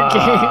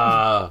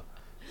soccer game.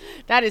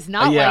 That is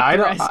not like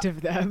the rest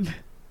of them.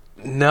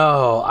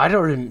 No, I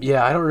don't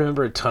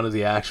remember a ton of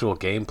the actual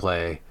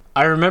gameplay.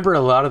 I remember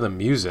a lot of the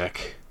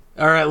music,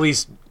 or at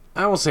least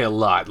I won't say a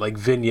lot,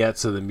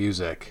 vignettes of the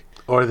music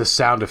or the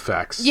sound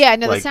effects. Yeah,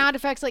 no, the sound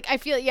effects. I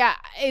feel,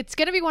 it's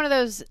gonna be one of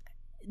those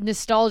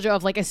nostalgia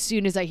of as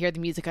soon as I hear the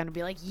music, I'm gonna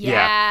be like,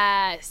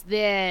 yes,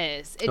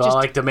 this.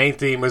 The main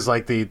theme was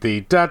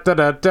the da da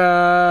da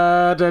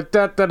da da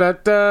da da da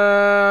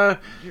da.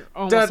 You're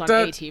almost on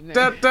A-Team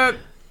there.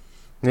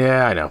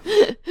 Yeah, I know.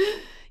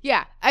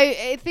 Yeah,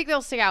 I think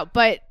they'll stick out,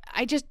 but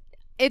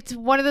it's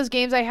one of those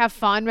games I have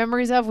fond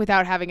memories of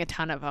without having a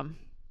ton of them.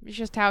 It's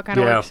just how it kind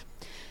of works.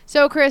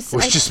 So, Chris...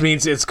 Which just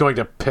means it's going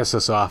to piss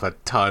us off a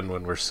ton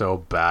when we're so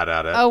bad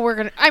at it. Oh,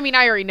 I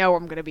already know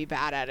I'm going to be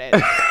bad at it.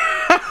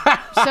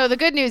 So the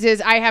good news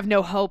is I have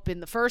no hope in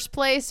the first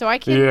place, so I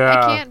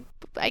can't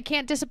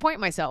disappoint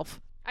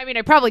myself.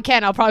 I probably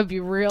can. I'll probably be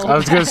real I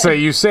was going to say,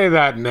 you say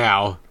that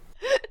now.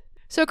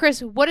 So,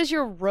 Chris, what is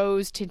your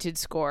rose-tinted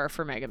score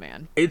for Mega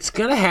Man? It's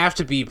going to have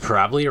to be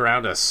probably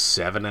around a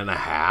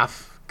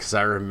 7.5, because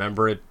I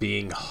remember it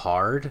being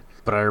hard,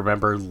 but I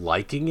remember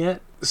liking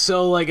it.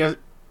 So,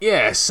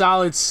 a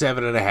solid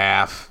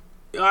 7.5.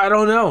 I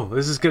don't know.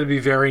 This is going to be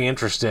very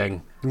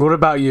interesting. What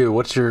about you?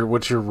 What's your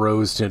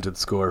rose-tinted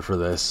score for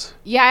this?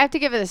 Yeah, I have to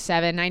give it a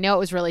 7. I know it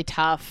was really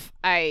tough.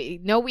 I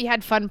know we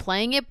had fun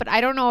playing it, but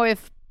I don't know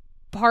if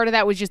part of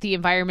that was just the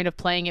environment of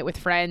playing it with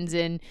friends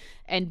and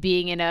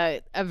being in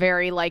a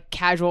very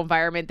casual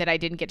environment that I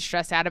didn't get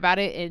stressed out about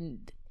it,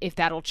 and if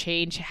that'll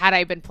change had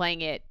I been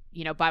playing it,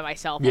 by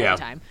myself all the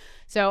time.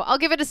 So I'll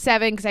give it a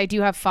 7 because I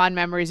do have fond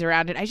memories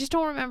around it. I just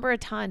don't remember a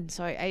ton,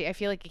 so I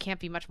feel like it can't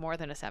be much more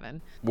than a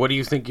 7. What do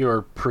you think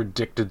your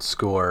predicted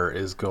score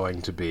is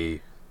going to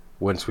be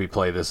once we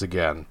play this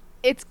again?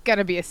 It's going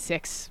to be a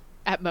 6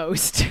 at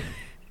most.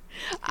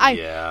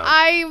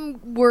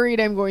 I'm worried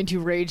I'm going to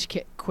rage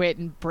quit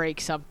and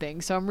break something,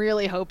 so I'm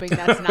really hoping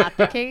that's not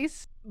the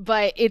case.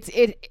 But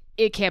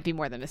it can't be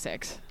more than a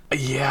 6.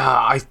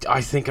 Yeah,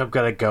 I think I'm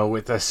going to go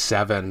with a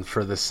 7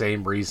 for the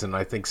same reason.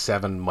 I think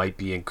 7 might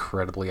be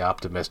incredibly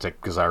optimistic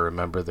because I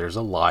remember there's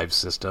a live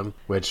system,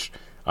 which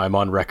I'm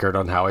on record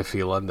on how I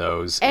feel on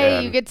those. Hey,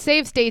 and you get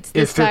save states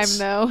this time,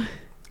 though.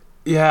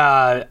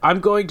 Yeah,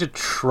 I'm going to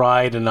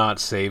try to not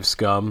save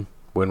scum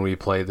when we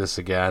play this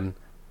again,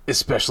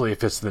 especially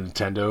if it's the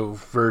Nintendo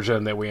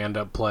version that we end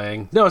up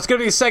playing. No, it's going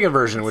to be a Sega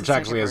version, which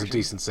actually has a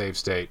decent save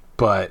state,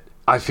 but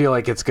I feel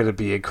like it's going to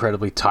be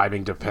incredibly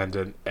timing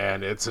dependent,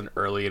 and it's an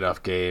early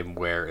enough game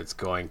where it's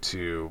going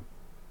to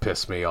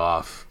piss me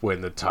off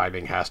when the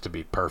timing has to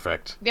be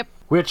perfect. Yep.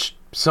 Which,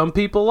 some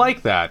people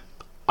like that.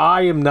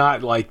 I am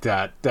not like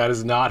that. That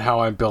is not how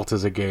I'm built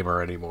as a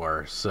gamer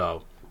anymore,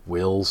 so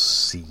we'll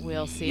see.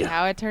 We'll see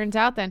how it turns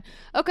out then.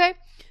 Okay,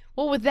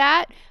 well with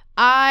that,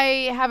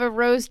 I have a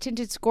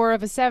rose-tinted score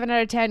of a 7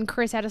 out of 10.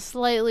 Chris had a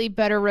slightly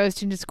better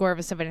rose-tinted score of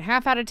a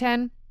 7.5 out of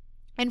 10.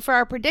 And for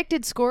our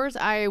predicted scores,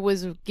 I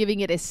was giving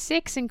it a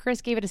 6 and Chris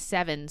gave it a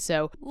 7.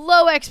 So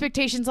low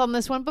expectations on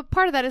this one, but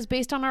part of that is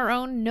based on our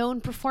own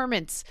known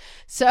performance.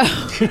 So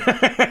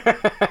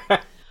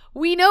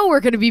we know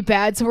we're going to be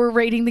bad, so we're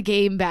rating the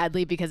game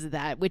badly because of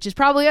that, which is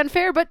probably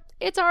unfair, but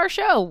it's our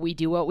show. We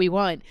do what we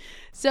want.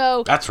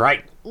 So that's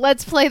right.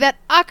 Let's play that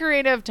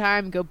Ocarina of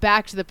Time, go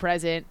back to the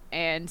present,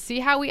 and see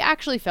how we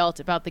actually felt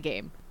about the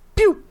game.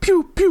 Pew,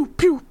 pew, pew,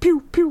 pew,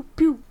 pew, pew,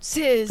 pew.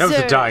 Scissors. That was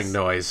a dying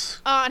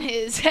noise. On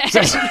his head.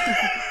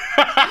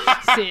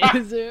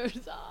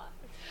 Scissors on.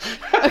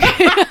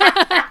 Okay.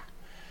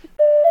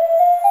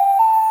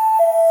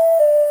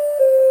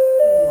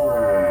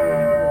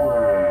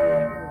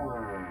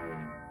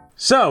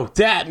 So,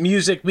 that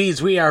music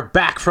means we are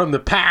back from the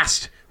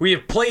past. We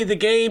have played the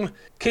game.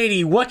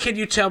 Katie, what can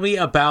you tell me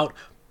about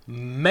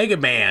Mega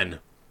Man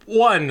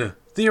 1,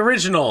 the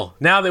original,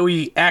 now that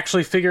we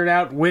actually figured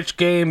out which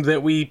game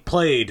that we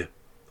played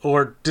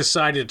or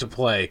decided to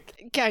play?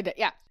 Kinda,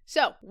 yeah.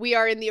 So, we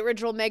are in the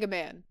original Mega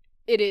Man.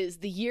 It is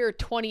the year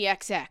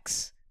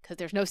 20XX, because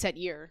there's no set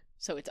year,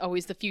 so it's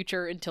always the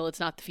future until it's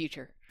not the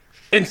future.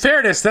 In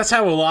fairness, that's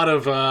how a lot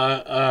of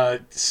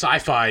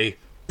sci-fi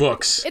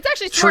books It's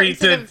actually smart treat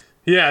the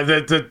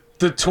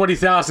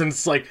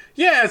 20,000s. Like,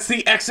 yeah, it's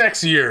the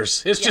XX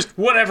years. It's just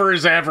whatever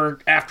is ever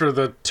after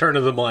the turn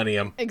of the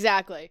millennium.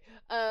 Exactly.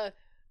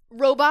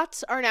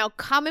 Robots are now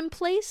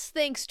commonplace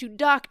thanks to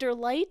Dr.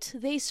 Light.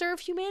 They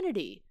serve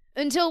humanity.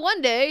 Until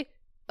one day,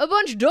 a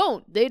bunch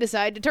don't. They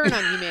decide to turn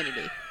on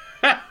humanity.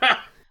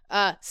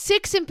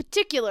 6 in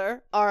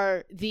particular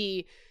are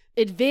the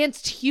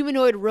advanced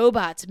humanoid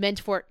robots meant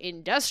for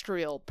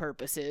industrial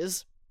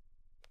purposes.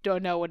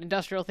 Don't know what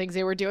industrial things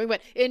they were doing, but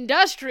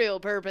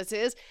industrial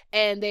purposes,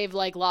 and they've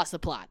lost the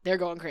plot. They're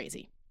going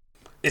crazy.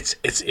 It's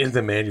in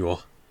the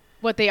manual.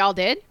 What they all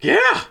did?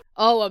 Yeah.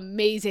 Oh,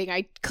 amazing.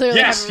 I clearly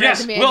haven't read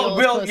the manual.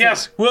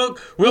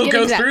 We'll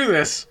go through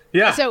this.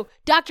 Yeah. So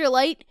Dr.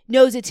 Light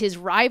knows it's his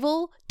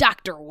rival,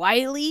 Dr.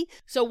 Wily.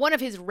 So one of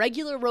his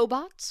regular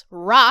robots,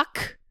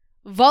 Rock,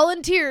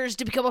 volunteers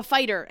to become a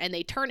fighter, and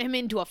they turn him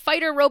into a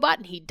fighter robot,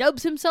 and he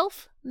dubs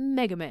himself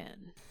Mega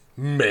Man.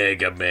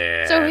 Mega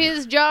Man. So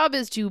his job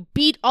is to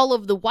beat all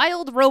of the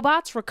wild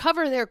robots,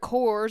 recover their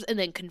cores, and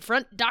then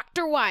confront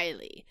Dr.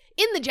 Wily.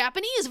 In the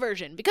Japanese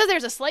version, because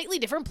there's a slightly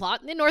different plot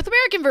in the North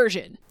American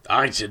version.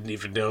 I didn't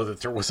even know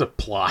that there was a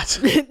plot.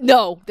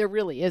 No, there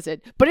really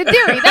isn't. But in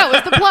theory, that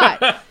was the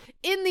plot.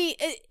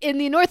 In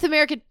the North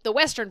American, the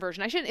Western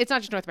version, it's not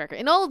just North America.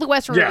 In all of the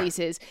Western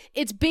releases,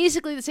 it's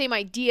basically the same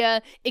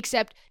idea,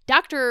 except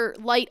Dr.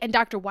 Light and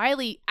Dr.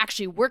 Wily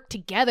actually worked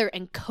together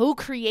and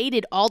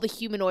co-created all the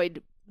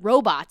humanoid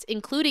robots,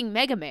 including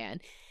Mega Man.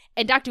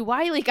 And Dr.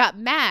 Wily got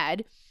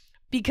mad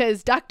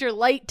because Dr.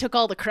 Light took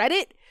all the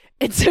credit.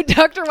 And so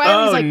Dr.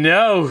 Wily's like,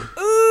 no.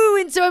 Ooh,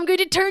 and so I'm going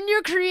to turn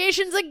your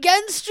creations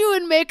against you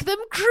and make them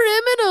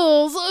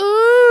criminals.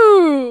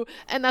 Ooh.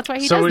 And that's why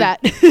he does that.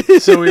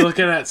 So we're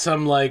looking at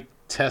some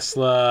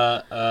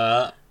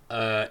Tesla,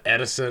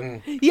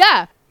 Edison.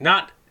 Yeah.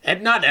 Not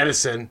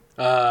Edison.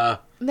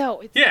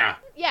 No. Yeah,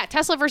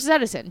 Tesla versus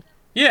Edison.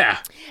 Yeah.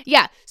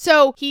 Yeah,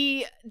 so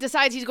he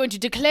decides he's going to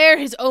declare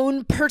his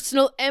own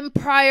personal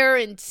empire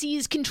and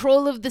seize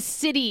control of the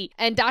city.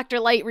 And Dr.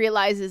 Light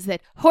realizes that,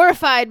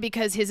 horrified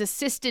because his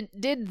assistant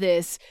did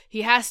this,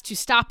 he has to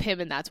stop him,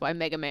 and that's why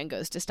Mega Man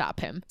goes to stop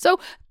him. So,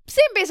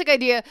 same basic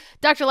idea.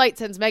 Dr. Light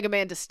sends Mega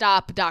Man to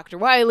stop Dr.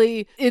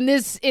 Wily. In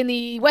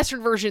the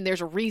Western version, there's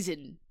a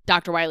reason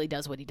Dr. Wily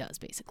does what he does,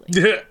 basically.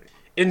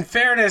 In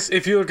fairness,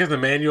 if you look at the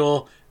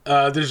manual,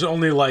 there's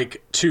only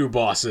 2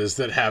 bosses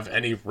that have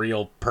any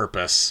real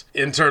purpose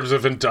in terms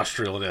of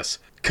industrialness.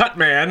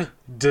 Cutman,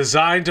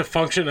 designed to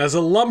function as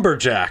a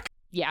lumberjack.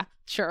 Yeah,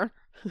 sure.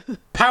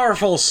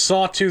 Powerful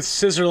sawtooth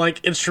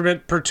scissor-like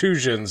instrument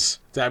protrusions.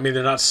 I mean,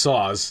 they're not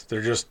saws,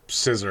 they're just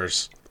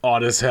scissors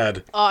on his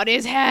head. On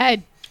his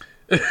head!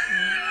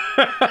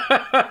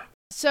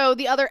 So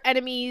the other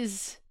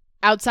enemies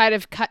outside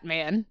of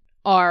Cutman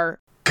are...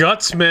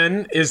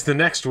 Gutsman is the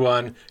next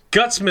one.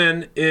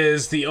 Gutsman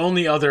is the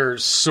only other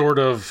sort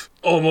of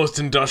almost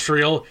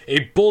industrial, a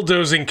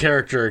bulldozing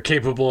character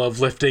capable of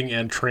lifting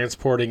and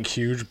transporting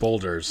huge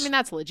boulders. I mean,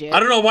 that's legit. I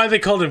don't know why they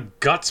called him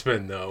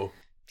Gutsman, though.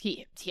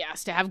 He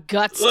has to have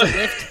guts to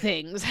lift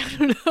things. I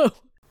don't know.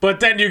 But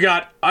then you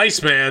got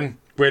Iceman,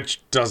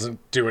 which doesn't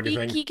do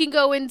anything. He can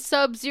go in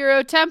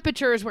sub-zero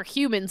temperatures where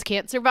humans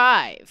can't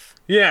survive.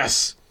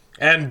 Yes.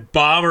 And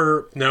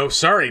Bomberman.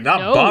 Not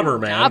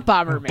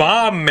Bomberman.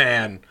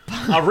 Bombman.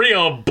 A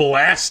real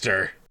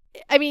blaster.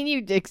 I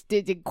mean,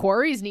 did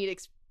quarries need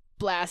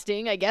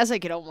blasting? I guess I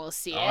could almost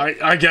see it.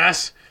 I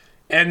guess.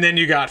 And then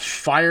you got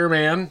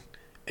Fireman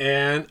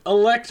and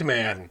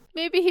Electman.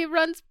 Maybe he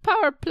runs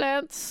power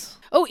plants.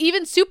 Oh,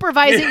 even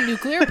supervising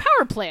nuclear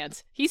power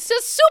plants. He's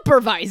a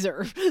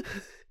supervisor.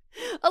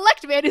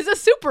 Electman is a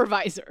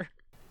supervisor.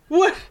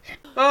 What?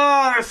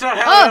 Oh, that's not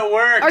how that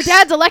works. Our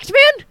dad's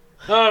Electman?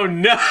 Oh,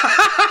 no.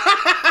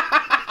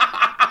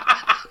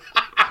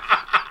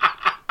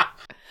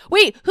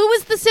 Wait, who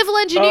was the civil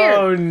engineer?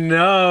 Oh,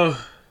 no.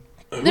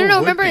 No,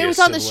 remember it was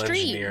on the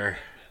stream. Engineer?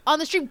 On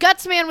the stream,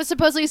 Gutsman was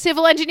supposedly a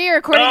civil engineer,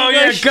 according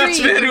to the stream.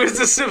 Gutsman was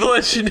the civil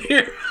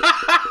engineer.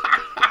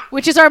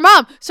 Which is our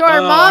mom. So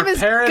our mom is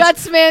parents,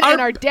 Gutsman,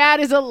 and our dad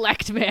is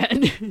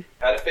Electman.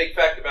 Had a fake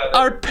fact about it.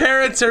 Our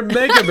parents are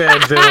Mega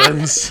Man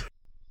villains.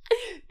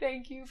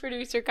 Thank you,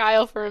 producer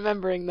Kyle, for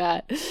remembering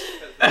that.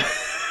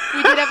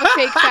 We did have a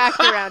fake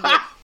fact around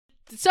it.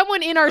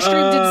 Someone in our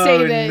stream did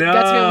say that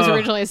Gutsman was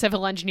originally a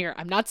civil engineer.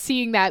 I'm not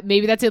seeing that.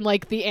 Maybe that's in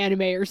the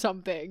anime or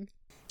something.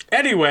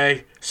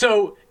 Anyway,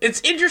 so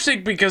it's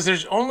interesting because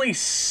there's only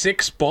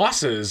 6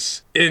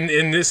 bosses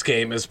in this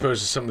game as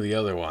opposed to some of the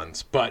other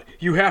ones. But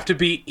you have to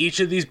beat each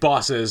of these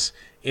bosses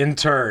in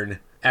turn,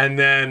 and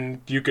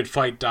then you could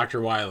fight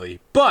Dr. Wily.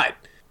 But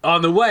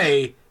on the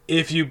way,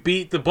 if you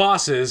beat the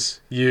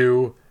bosses,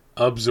 you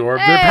absorb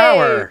their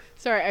power.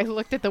 Sorry, I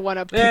looked at the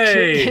one-up picture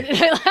Hey. again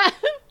and I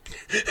laughed.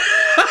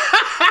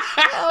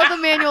 Oh,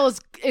 the manual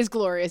is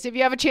glorious. If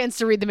you have a chance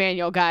to read the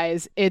manual,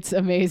 guys, it's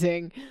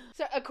amazing.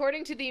 So,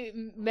 according to the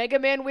Mega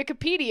Man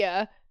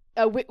Wikipedia,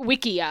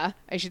 Wikia,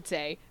 I should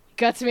say,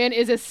 Gutsman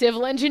is a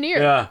civil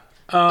engineer. Yeah.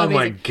 Oh Amazing.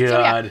 my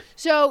god.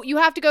 So you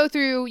have to go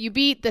through, you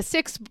beat the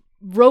 6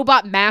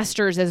 robot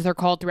masters, as they're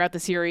called throughout the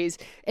series,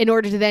 in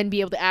order to then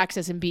be able to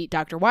access and beat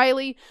Dr.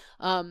 Wily.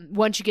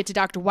 Once you get to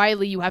Dr.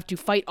 Wily, you have to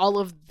fight all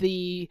of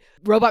the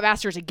robot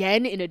masters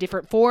again in a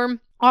different form,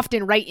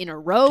 often right in a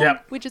row,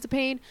 which is a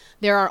pain.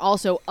 There are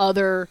also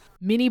other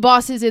mini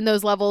bosses in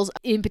those levels,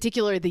 in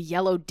particular the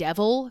Yellow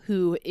Devil,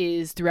 who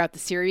is throughout the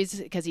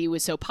series, because he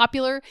was so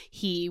popular,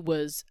 he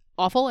was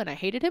awful and I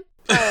hated him.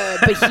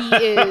 But he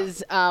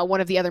is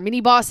one of the other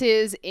mini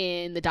bosses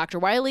in the Dr.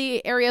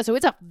 Wily area, so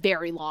it's a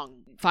very long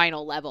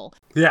final level.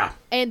 Yeah.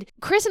 And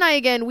Chris and I,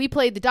 again, we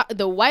played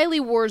the Wily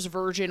Wars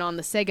version on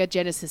the Sega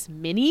Genesis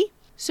Mini,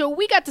 so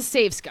we got to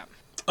save scum.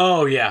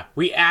 Oh, yeah.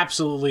 We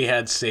absolutely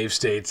had save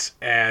states.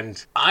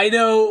 And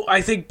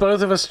I think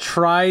both of us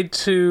tried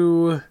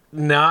to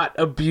not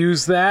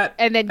abuse that.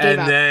 And then gave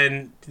up.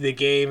 Then the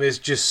game is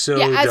just so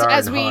darn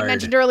as we hard.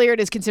 mentioned earlier,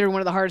 it is considered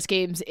one of the hardest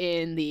games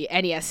in the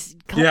NES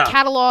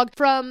catalog.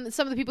 From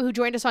some of the people who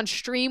joined us on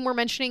stream were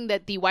mentioning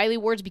that the Wily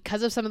Wars,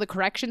 because of some of the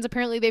corrections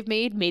apparently they've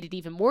made it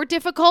even more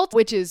difficult,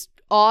 which is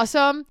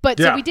awesome. But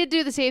so we did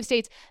do the save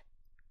states.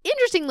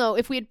 Interesting, though,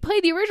 if we had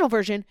played the original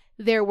version,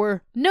 there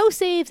were no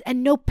saves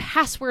and no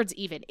passwords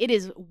even. It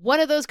is one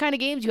of those kind of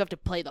games you have to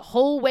play the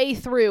whole way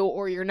through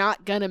or you're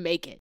not gonna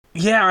make it.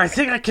 Yeah, I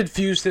think I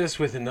confused this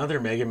with another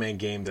Mega Man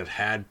game that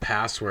had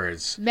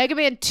passwords. Mega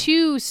Man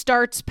 2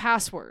 starts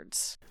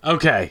passwords.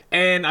 Okay,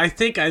 and I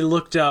think I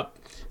looked up,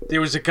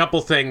 there was a couple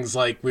things,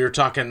 like we were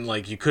talking,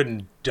 like you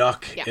couldn't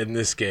duck in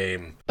this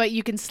game. But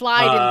you can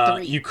slide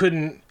in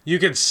 3. You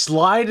could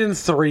slide in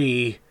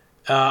 3.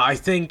 I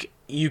think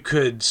you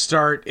could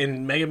start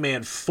in Mega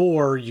Man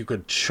 4, you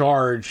could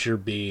charge your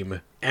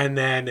beam. And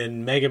then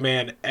in Mega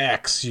Man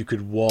X, you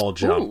could wall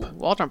jump. Ooh,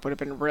 wall jump would have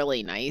been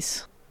really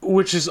nice.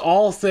 Which is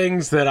all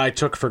things that I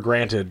took for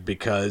granted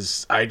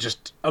because I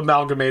just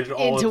amalgamated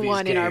all into of these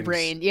one games. in our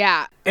brain.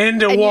 Yeah.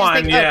 Into and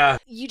one,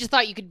 you just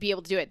thought you could be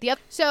able to do it.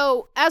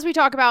 So as we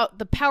talk about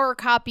the power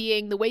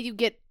copying, the way you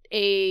get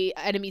a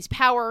enemy's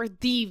power,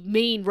 the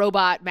main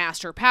robot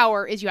master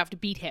power is you have to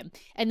beat him.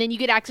 And then you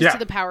get access to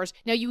the powers.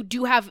 Now you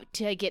do have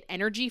to get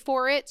energy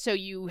for it, so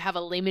you have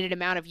a limited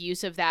amount of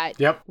use of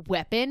that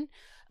weapon.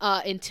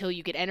 Until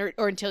you get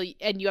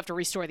and you have to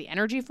restore the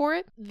energy for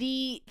it.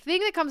 The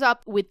thing that comes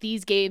up with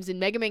these games, and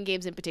Mega Man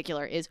games in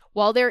particular, is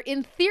while there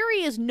in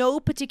theory is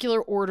no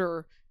particular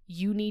order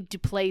you need to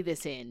play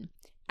this in,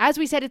 as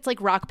we said, it's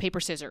like rock, paper,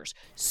 scissors.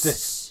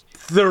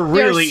 There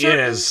really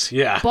is,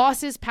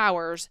 bosses'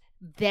 powers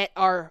that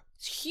are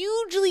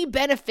hugely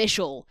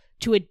beneficial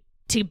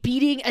to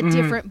beating a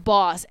different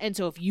boss, and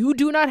so if you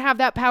do not have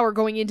that power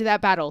going into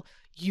that battle,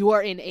 you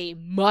are in a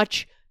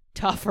much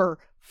tougher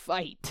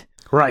fight.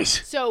 Right.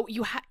 So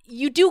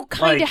you do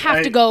kind of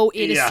have to go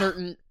in a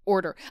certain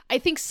order. I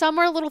think some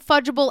are a little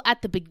fudgeable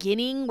at the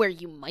beginning where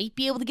you might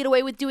be able to get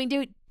away with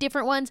doing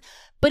different ones.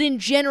 But in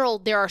general,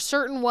 there are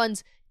certain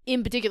ones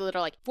in particular that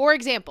are like, for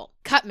example,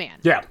 Cutman.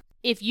 Yeah.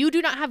 If you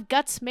do not have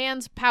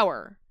Gutsman's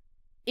power,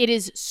 it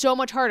is so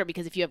much harder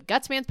because if you have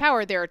Gutsman's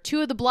power, there are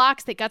 2 of the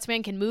blocks that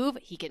Gutsman can move.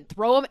 He can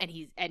throw them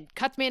and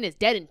Gutsman is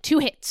dead in 2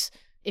 hits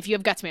if you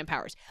have Gutsman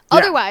powers. Yeah.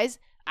 Otherwise,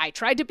 I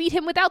tried to beat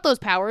him without those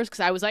powers because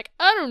I was like,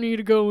 I don't need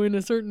to go in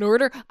a certain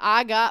order.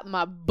 I got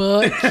my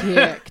butt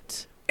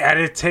kicked. And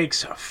it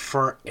takes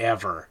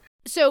forever.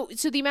 So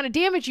the amount of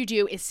damage you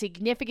do is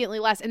significantly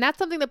less. And that's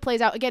something that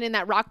plays out, again, in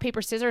that rock,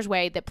 paper, scissors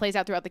way that plays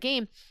out throughout the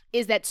game,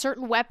 is that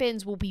certain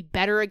weapons will be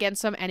better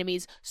against some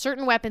enemies.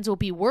 Certain weapons will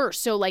be worse.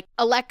 So, like,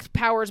 elect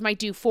powers might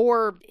do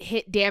 4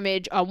 hit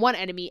damage on one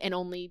enemy and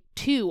only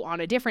 2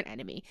 on a different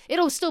enemy.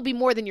 It'll still be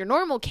more than your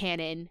normal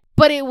cannon,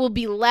 but it will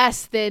be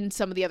less than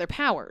some of the other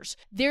powers.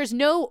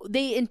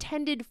 They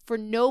intended for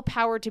no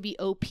power to be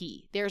OP.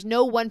 There's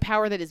no one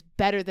power that is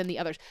better than the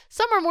others.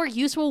 Some are more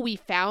useful, we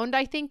found,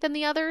 I think, than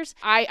the others.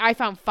 I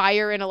found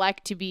Fire and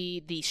Elect to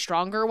be the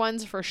stronger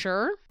ones for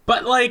sure.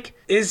 But, like,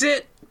 is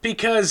it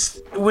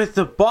because with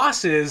the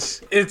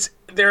bosses,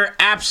 there are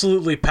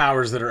absolutely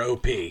powers that are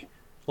OP.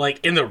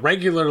 Like, in the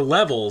regular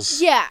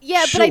levels, yeah,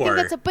 sure. but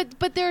I think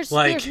but there's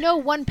no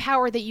one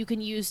power that you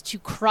can use to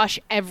crush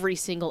every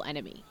single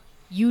enemy.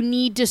 You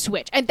need to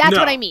switch. And that's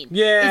what I mean.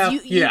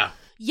 Yeah,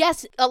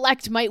 Yes,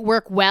 Elect might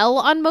work well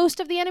on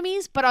most of the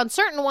enemies, but on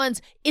certain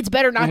ones, it's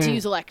better not to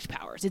use Elect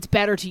powers. It's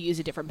better to use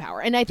a different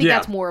power. And I think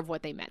that's more of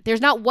what they meant.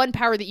 There's not one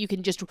power that you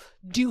can just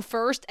do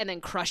first and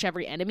then crush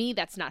every enemy.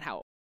 That's not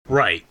how.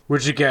 Right.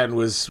 Which, again,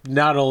 was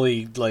not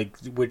only, like,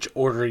 which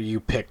order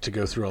you picked to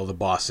go through all the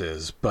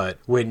bosses, but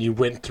when you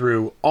went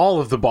through all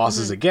of the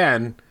bosses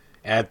again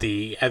at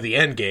the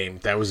end game,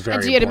 that was very important.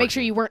 And so you had to make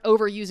sure you weren't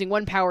overusing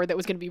one power that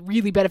was going to be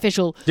really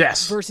beneficial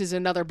versus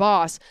another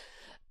boss.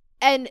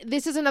 And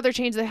this is another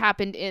change that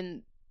happened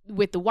in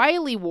with the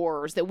Wily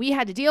Wars that we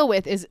had to deal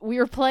with is we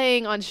were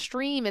playing on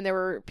stream and there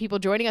were people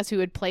joining us who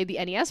had played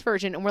the NES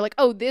version and we're like,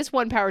 oh, this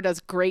one power does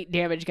great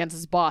damage against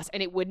this boss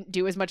and it wouldn't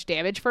do as much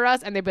damage for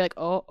us. And they'd be like,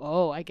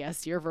 oh, I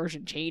guess your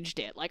version changed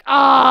it. Like,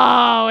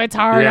 oh, it's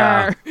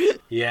harder.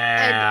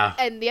 Yeah.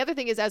 And the other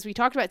thing is, as we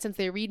talked about, since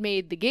they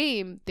remade the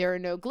game, there are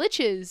no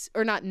glitches,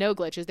 or not no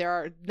glitches. There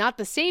are not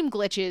the same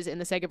glitches in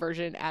the Sega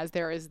version as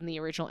there is in the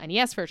original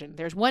NES version.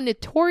 There's one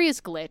notorious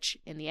glitch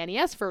in the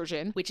NES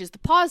version, which is the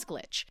pause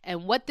glitch.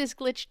 And what this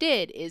glitch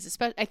did is,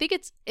 I think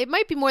it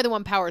might be more than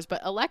one powers,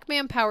 but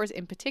Electman powers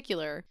in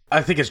particular.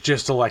 I think it's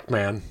just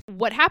Electman.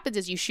 What happens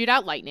is you shoot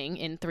out lightning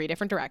in 3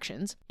 different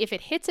directions. If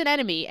it hits an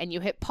enemy and you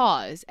hit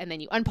pause, and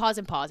then you unpause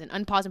and pause and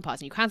unpause and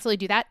pause, and you constantly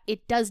do that,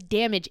 it does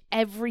damage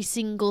every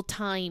single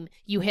time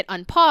you hit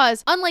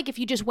unpause. Unlike if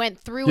you just went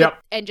through it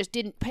and just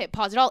didn't hit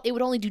pause at all, it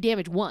would only do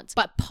damage once.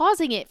 But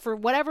pausing it, for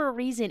whatever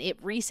reason,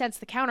 it resets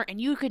the counter,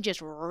 and you can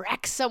just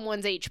wreck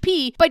someone's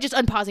HP by just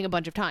unpausing a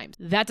bunch of times.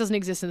 That doesn't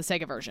exist in the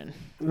Sega version.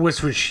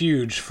 Which was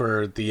huge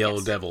for the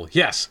Yellow Devil.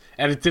 Yes,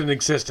 and it didn't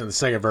exist in the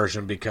Sega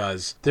version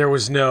because there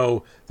was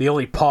the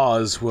only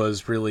pause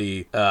was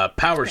really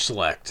power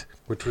select,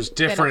 which was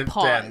different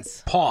than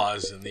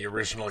pause in the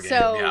original game.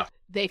 So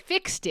they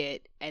fixed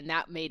it, and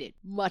that made it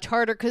much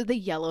harder because the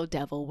Yellow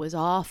Devil was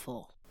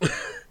awful.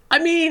 I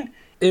mean,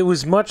 it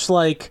was much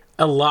like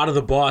a lot of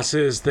the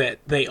bosses that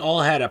they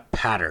all had a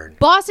pattern.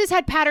 Bosses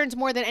had patterns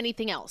more than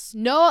anything else.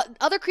 No,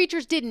 other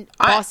creatures didn't.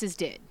 Bosses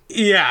did.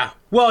 Yeah.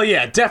 Well,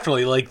 yeah,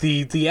 definitely. Like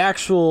the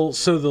actual,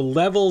 so the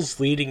levels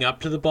leading up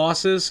to the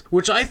bosses,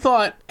 which I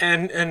thought,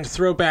 and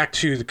throw back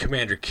to the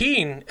Commander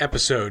Keen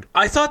episode,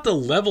 I thought the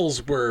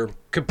levels were,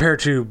 compared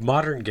to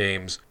modern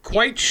games,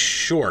 quite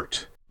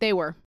short. They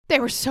were. They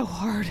were so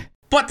hard.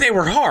 But they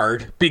were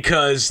hard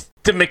because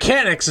the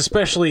mechanics,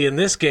 especially in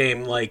this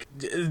game, like,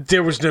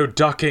 there was no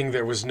ducking,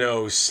 there was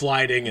no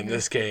sliding in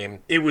this game.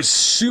 It was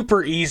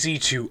super easy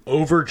to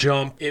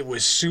overjump. It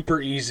was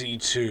super easy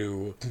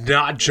to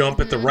not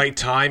jump at the right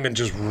time and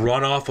just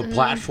run off a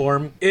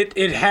platform. It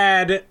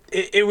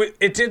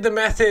did the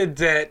method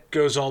that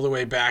goes all the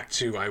way back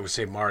to, I would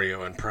say,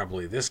 Mario and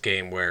probably this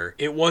game, where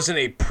it wasn't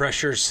a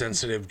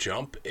pressure-sensitive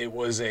jump. It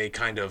was a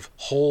kind of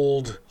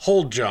hold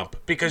jump,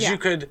 because you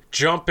could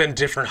jump in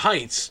different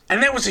heights,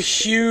 and that was a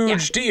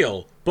huge deal.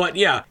 But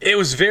yeah, it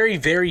was very,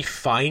 very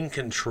fine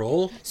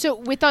control. So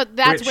we thought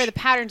that's where the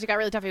patterns got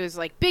really tough. It was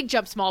like big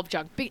jump, small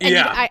jump.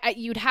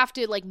 You'd have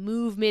to like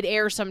move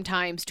midair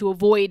sometimes to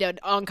avoid an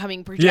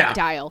oncoming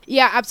projectile.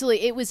 Yeah,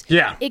 absolutely. It was.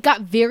 Yeah. It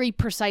got very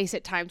precise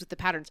at times with the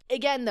patterns.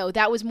 Again, though,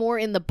 that was more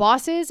in the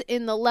bosses.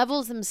 In the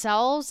levels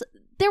themselves,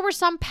 there were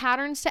some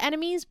patterns to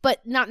enemies,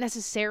 but not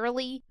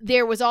necessarily.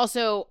 There was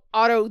also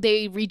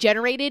they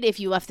regenerated if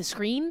you left the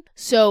screen.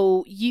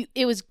 So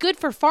it was good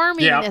for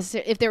farming.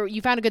 If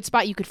you found a good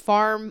spot, you could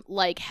farm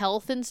like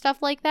health and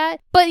stuff like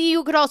that. But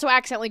you could also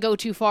accidentally go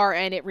too far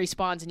and it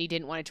respawns and you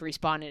didn't want it to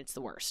respawn and it's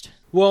the worst.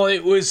 Well,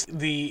 it was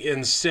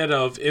instead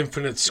of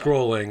infinite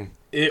scrolling,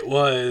 it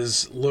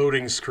was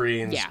loading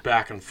screens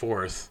back and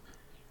forth.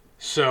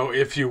 So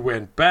if you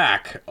went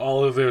back,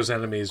 all of those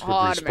enemies would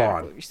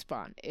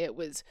respawn. It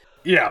was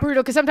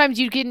brutal, because sometimes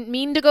you didn't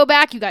mean to go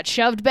back. You got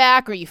shoved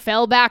back or you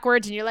fell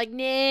backwards and you're like,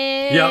 nah,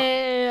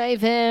 I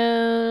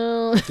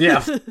fell.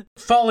 Yeah,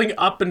 falling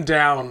up and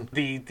down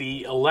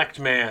the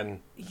Electman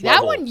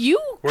that one, you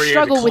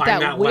struggled with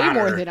that way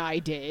more than I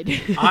did.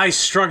 I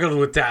struggled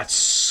with that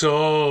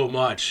so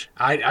much.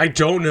 I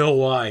don't know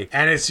why.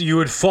 And you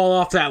would fall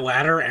off that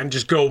ladder and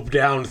just go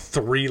down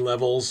 3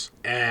 levels,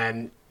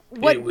 and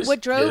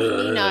What drove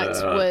me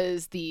nuts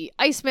was the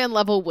Iceman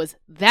level was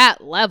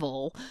that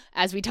level,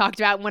 as we talked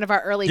about in one of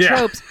our early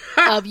tropes,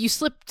 of you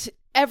slipped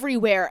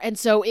everywhere, and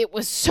so it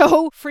was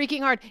so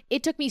freaking hard.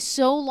 It took me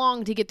so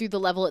long to get through the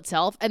level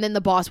itself, and then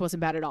the boss wasn't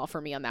bad at all for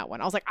me on that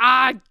one. I was like,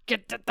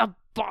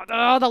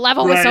 the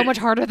level was so much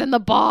harder than the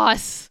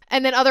boss.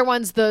 And then other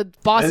ones, the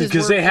bosses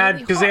because they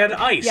had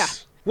ice. Yeah.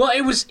 Well,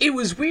 it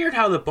was weird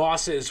how the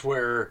bosses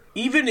were,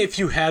 even if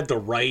you had the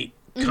right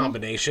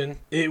combination,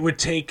 it would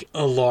take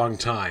a long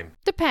time.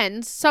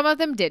 Depends. Some of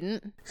them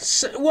didn't.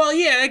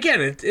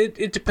 Again,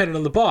 it depended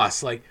on the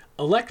boss. Like,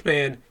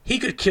 Electman, he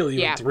could kill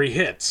you in 3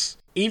 hits.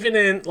 Even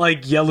in,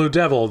 like, Yellow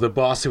Devil, the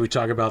boss that we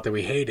talk about that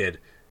we hated.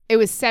 It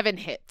was 7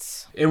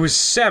 hits. It was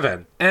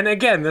 7. And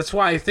again, that's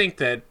why I think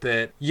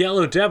that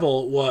Yellow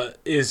Devil was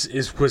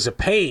a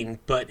pain,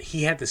 but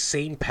he had the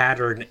same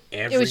pattern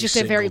every single time. It was just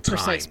a very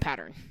precise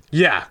pattern.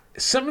 Yeah.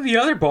 Some of the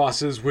other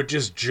bosses would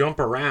just jump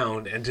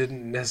around and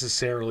didn't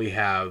necessarily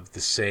have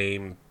the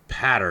same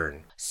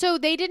pattern. So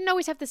they didn't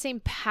always have the same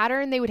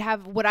pattern. They would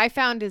have, what I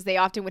found is they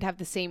often would have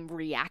the same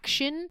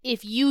reaction.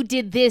 If you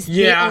did this,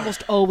 they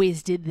almost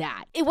always did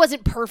that. It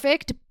wasn't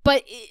perfect,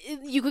 But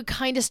you could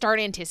kind of start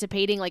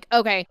anticipating, like,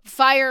 okay,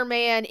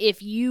 Fireman,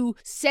 if you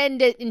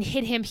send it and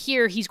hit him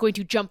here, he's going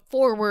to jump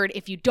forward.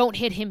 If you don't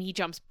hit him, he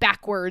jumps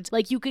backwards.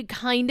 Like, you could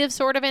kind of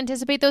sort of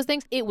anticipate those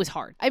things. It was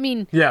hard. I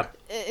mean, Yeah.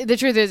 The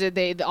truth is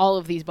that all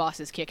of these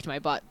bosses kicked my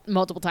butt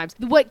multiple times.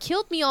 What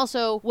killed me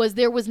also was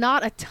there was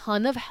not a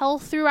ton of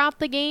health throughout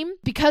the game.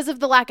 Because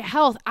of the lack of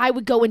health, I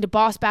would go into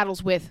boss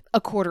battles with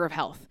a quarter of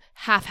health,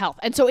 half health.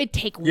 And so it'd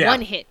take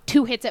one hit,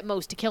 2 hits at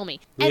most to kill me.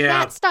 And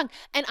that stung.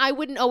 And I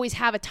wouldn't always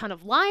have a ton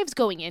of lives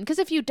going in, because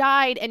if you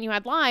died and you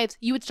had lives,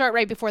 you would start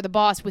right before the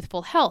boss with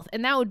full health,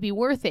 and that would be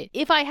worth it.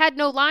 If I had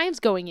no lives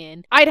going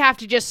in, I'd have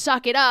to just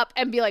suck it up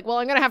and be like, well,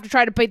 I'm going to have to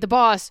try to beat the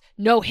boss,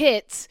 no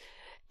hits.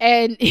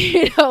 And,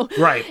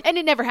 Right. And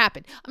it never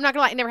happened. I'm not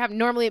gonna lie, it never happened.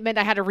 Normally it meant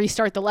I had to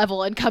restart the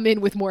level and come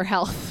in with more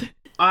health.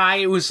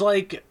 It was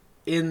like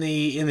in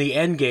the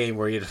end game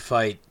where you had to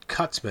fight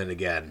Cutsman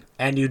again,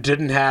 and you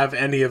didn't have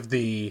any of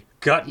the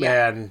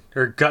Gutman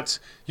or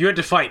Guts. You had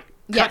to fight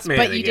Yes, Gutman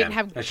but you again, didn't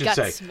have I should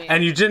say. Gutsman.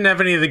 And you didn't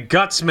have any of the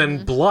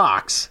Gutsman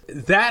blocks.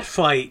 That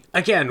fight,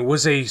 again,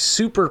 was a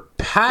super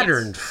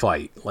patterned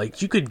fight.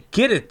 Like, you could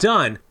get it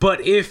done,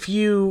 but if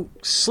you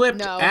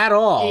slipped at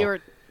all,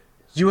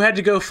 you had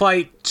to go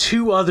fight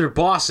 2 other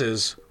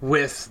bosses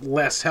with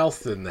less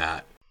health than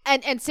that.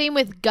 And same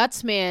with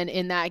Gutsman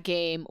in that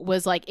game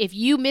was like, if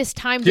you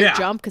mistimed your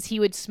jump, because he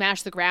would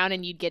smash the ground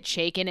and you'd get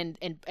shaken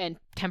and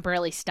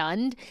temporarily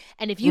stunned.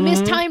 And if you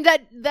mistimed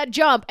that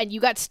jump and you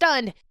got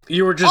stunned,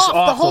 you were just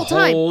off the whole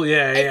time.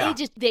 Yeah.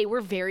 They were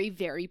very,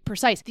 very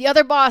precise. The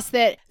other boss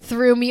that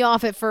threw me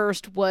off at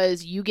first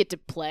was you get to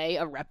play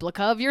a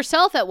replica of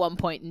yourself at one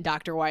point in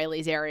Dr.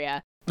 Wily's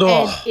area.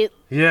 And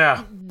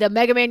the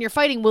Mega Man you're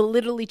fighting will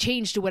literally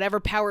change to whatever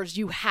powers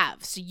you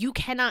have. So you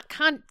cannot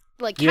counter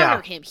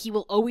him. He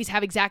will always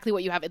have exactly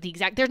what you have at the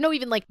exact. There's no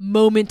even like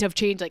moment of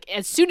change. Like,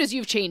 as soon as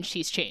you've changed,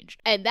 he's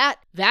changed. And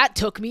that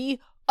took me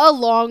a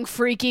long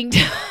freaking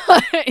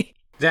time.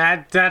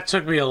 That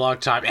took me a long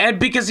time. And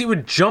because he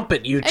would jump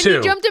at you too.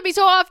 And he jumped at me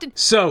so often.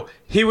 So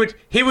he would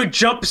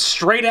jump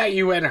straight at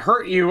you and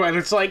hurt you, and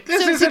it's like,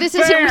 this isn't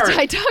fair.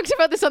 I talked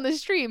about this on the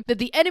stream, that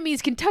the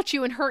enemies can touch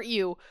you and hurt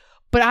you.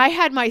 But I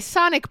had my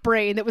Sonic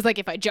brain that was like,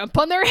 if I jump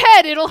on their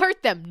head, it'll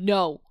hurt them.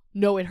 No,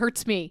 it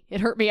hurts me.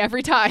 It hurt me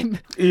every time.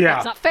 Yeah.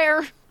 That's not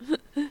fair.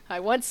 I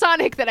want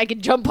Sonic that I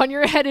can jump on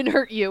your head and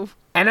hurt you.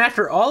 And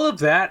after all of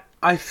that,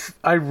 I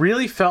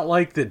really felt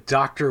like that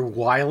Dr.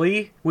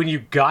 Wily, when you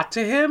got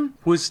to him,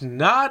 was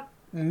not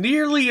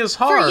nearly as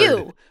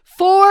hard.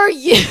 For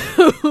you.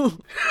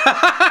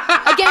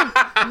 Again,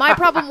 my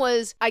problem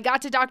was I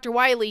got to Dr.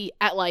 Wily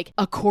at like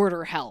a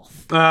quarter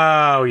health.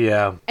 Oh,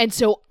 yeah. And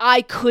so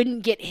I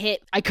couldn't get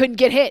hit.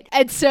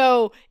 And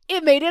so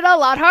it made it a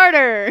lot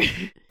harder.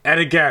 And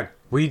again,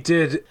 we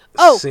did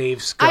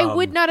save scum. I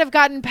would not have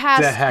gotten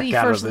past the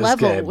first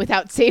level game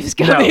without save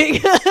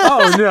scumming. No.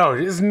 Oh, no.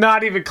 It's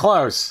not even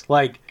close.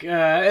 Like,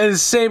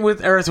 it's same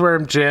with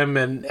Earthworm Jim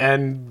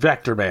and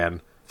Vector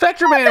Man.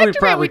 Vector Man we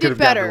probably could have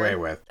gotten away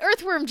with.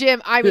 Earthworm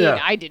Jim, I mean,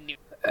 I didn't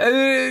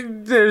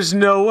even... There's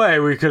no way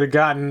we could have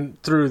gotten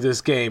through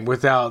this game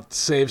without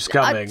save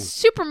scumming.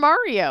 Super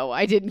Mario,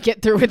 I didn't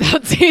get through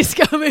without save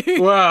scumming.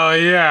 Well,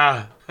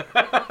 yeah.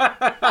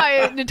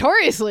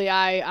 Notoriously,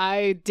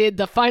 I did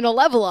the final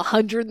level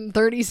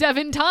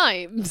 137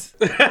 times.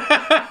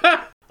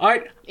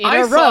 I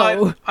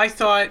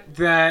thought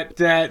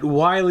that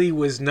Wily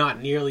was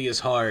not nearly as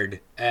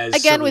hard as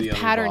again some with of the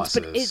patterns,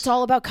 other but bosses. it's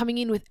all about coming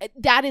in with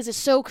that is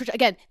so crucial.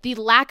 Again, the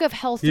lack of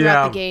health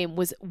throughout the game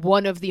was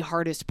one of the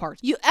hardest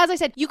parts. As I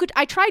said,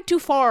 I tried to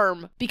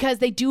farm because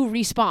they do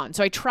respawn,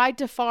 so I tried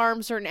to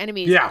farm certain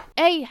enemies. Yeah.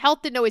 A,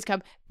 health didn't always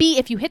come. B,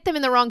 if you hit them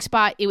in the wrong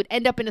spot, it would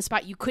end up in a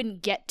spot you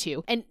couldn't get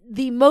to. And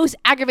the most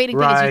aggravating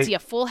thing is you'd see a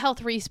full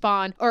health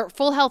respawn or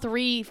full health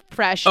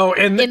refresh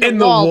in the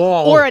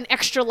wall or an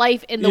extra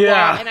life in the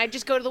wall, and I'd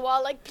just go to the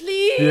wall like,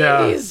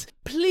 please.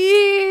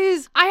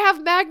 Please, I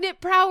have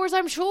magnet powers,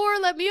 I'm sure.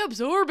 Let me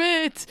absorb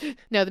it.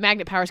 No, the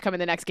magnet powers come in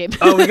the next game.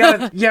 Oh, we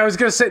got. Yeah, I was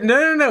gonna say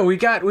no. We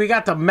got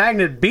the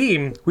magnet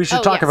beam. We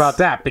should talk about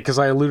that because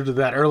I alluded to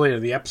that earlier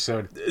in the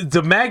episode.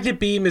 The magnet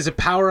beam is a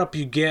power up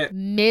you get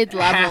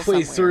mid-level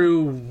halfway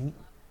through.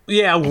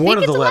 Yeah, one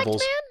of the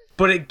levels.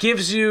 But it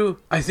gives you,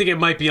 I think it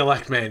might be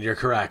Elect Man, you're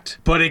correct.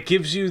 But it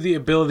gives you the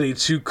ability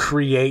to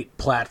create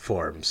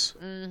platforms.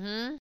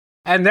 Mm-hmm.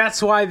 And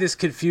that's why this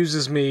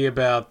confuses me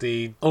about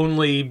the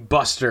only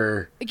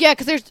Buster. Yeah,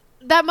 because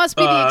that must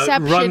be the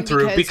exception run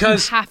through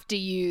because you have to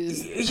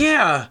use.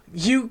 Yeah,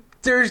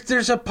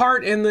 there's a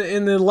part in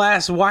the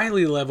last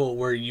Wily level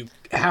where you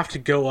have to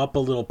go up a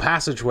little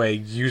passageway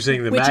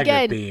using the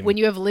magnet beam. When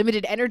you have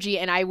limited energy,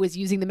 and I was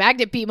using the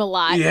magnet beam a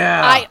lot,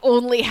 I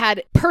only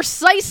had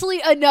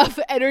precisely enough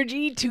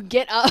energy to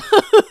get up.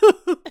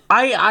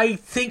 I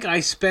think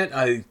I spent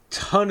a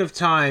ton of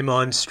time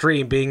on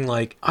stream being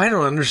like, I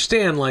don't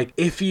understand. Like,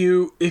 if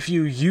you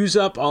use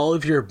up all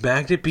of your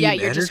magnet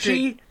beam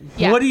energy,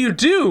 what do you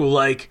do?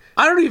 Like,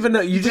 I don't even know.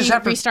 You just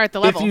have to restart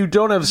the level. If you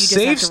don't have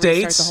save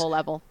states, restart the whole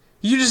level.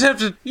 You just have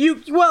to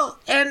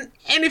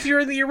And if you're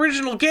in the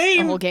original game,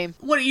 the whole game.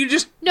 What you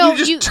just No,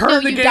 you just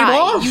turn the game die.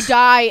 off. You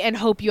die and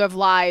hope you have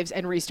lives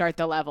and restart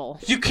the level.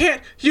 You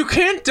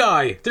can't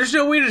die. There's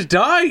no way to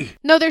die.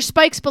 No, there's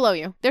spikes below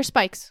you. There's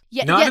spikes.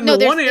 Yeah, Not in the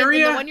there's- one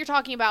area? In the one you're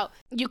talking about,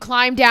 you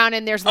climb down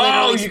and there's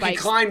literally You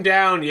spikes. can climb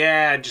down.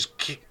 Yeah, just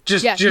you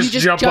just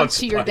jump on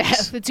to your spikes.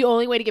 death. It's the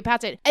only way to get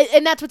past it.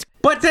 And that's what's...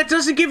 But that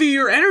doesn't give you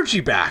your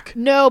energy back.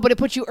 No, but it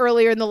puts you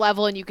earlier in the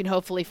level and you can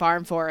hopefully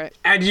farm for it.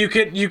 And you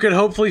could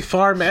hopefully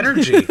farm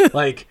energy.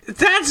 Like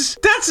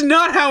that's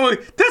not how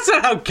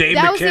game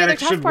That was the other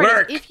mechanics tough should part.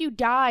 work. Is if you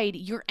died,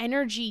 your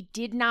energy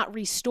did not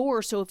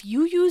restore. So if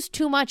you used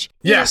too much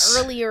Yes. in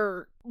an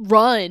earlier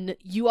run,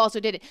 you also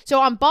did it. So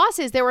on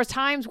bosses, there were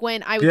times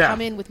when I would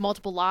come in with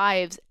multiple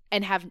lives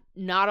and have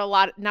not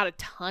a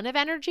ton of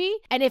energy.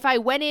 And if I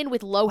went in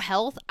with low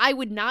health, I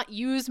would not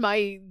use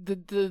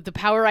the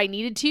power I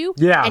needed to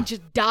and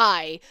just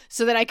die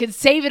so that I could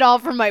save it all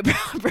from my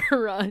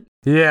proper run.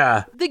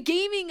 Yeah. The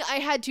gaming I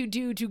had to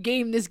do to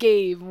game this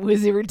game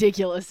was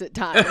ridiculous at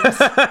times.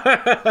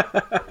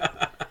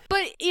 But,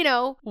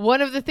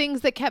 one of the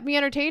things that kept me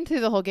entertained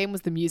through the whole game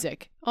was the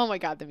music. Oh my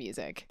God, the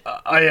music.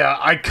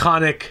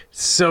 Iconic.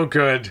 So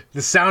good.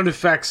 The sound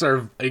effects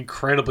are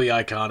incredibly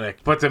iconic.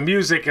 But the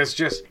music is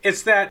just,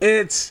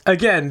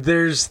 again,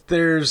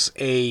 there's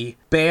a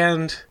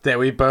band that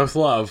we both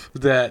love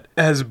that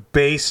has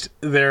based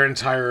their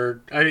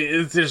entire,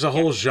 there's a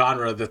whole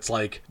genre that's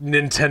like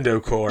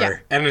Nintendo core. Yeah.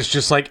 And it's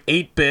just like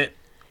 8-bit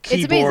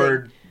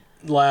keyboard,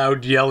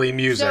 loud, yelly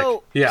music.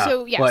 So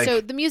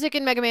like, the music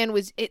in Mega Man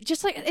was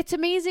it's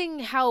amazing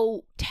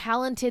how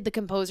talented the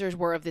composers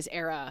were of this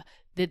era,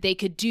 that they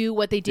could do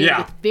what they did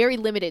with very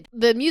limited.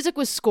 The music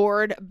was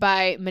scored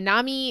by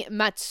Minami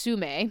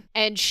Matsume,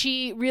 and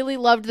she really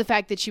loved the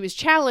fact that she was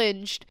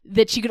challenged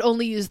that she could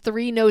only use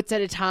 3 notes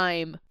at a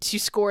time to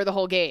score the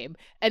whole game.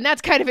 And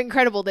that's kind of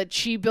incredible that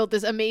she built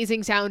this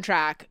amazing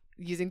soundtrack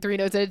using 3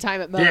 notes at a time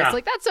at most.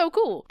 Like, that's so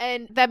cool.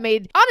 And that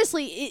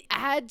honestly, it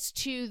adds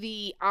to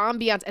the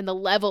ambiance and the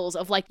levels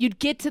of, like, you'd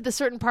get to the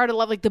certain part of the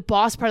level, like the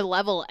boss part of the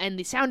level, and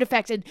the sound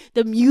effects and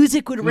the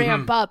music would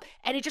ramp up,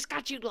 and it just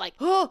got you to like,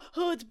 oh,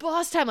 it's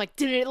boss time. Like,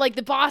 like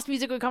the boss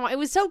music would come on. It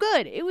was so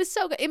good.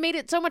 It made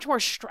it so much more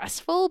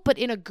stressful, but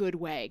in a good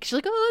way. She's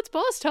like, oh, it's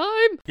boss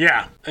time.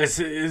 Yeah. It's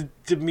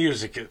the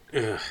music.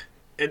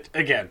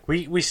 Again,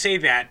 we say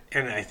that,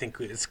 and I think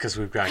it's because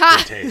we've got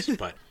good taste,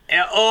 but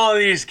all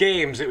these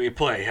games that we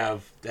play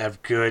have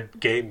good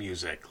game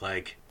music.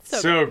 Like,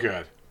 so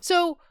good.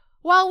 So,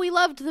 while we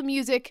loved the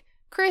music,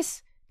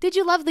 Chris, did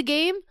you love the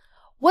game?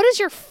 What is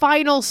your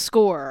final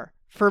score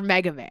for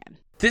Mega Man?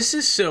 This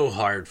is so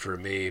hard for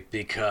me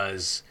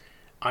because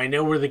I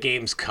know where the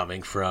game's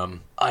coming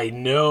from. I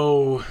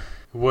know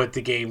what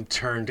the game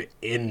turned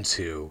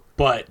into,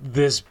 but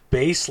this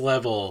base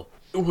level...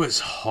 It was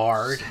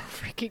hard. So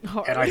freaking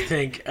hard. And I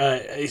think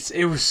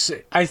it was.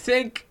 I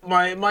think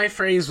my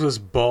phrase was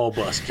ball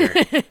buster.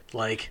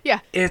 Like,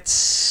 it's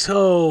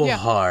so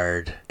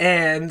hard.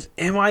 And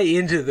am I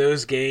into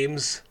those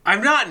games?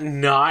 I'm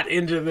not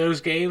into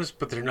those games,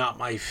 but they're not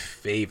my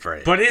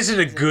favorite. But is it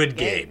a good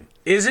game?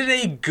 Is it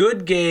a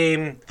good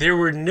game? There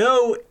were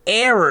no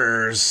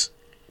errors.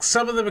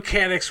 Some of the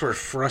mechanics were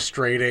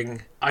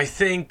frustrating. I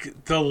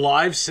think the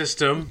live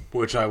system,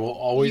 which I will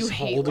always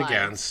hold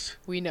against.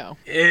 We know.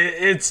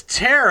 It's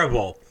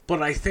terrible,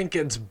 but I think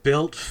it's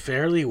built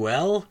fairly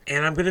well.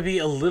 And I'm going to be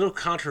a little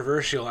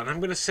controversial, and I'm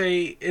going to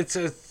say it's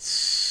a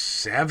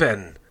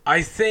 7.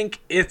 I think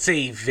it's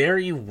a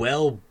very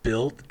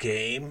well-built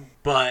game,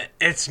 but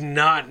it's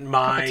not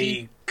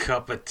my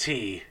cup of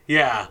tea.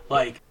 Yeah,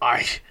 like,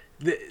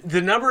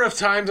 The number of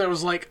times I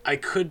was like, I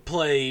could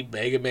play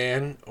Mega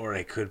Man or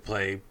I could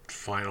play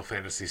Final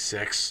Fantasy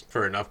VI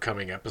for an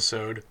upcoming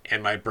episode,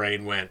 and my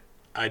brain went,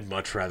 I'd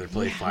much rather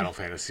play Final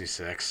Fantasy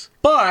VI.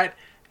 But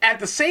at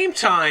the same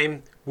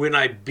time, when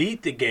I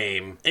beat the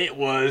game, it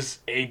was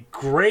a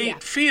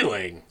great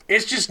feeling.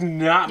 It's just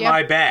not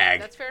my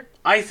bag. That's fair.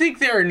 I think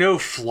there are no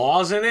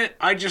flaws in it.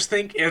 I just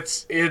think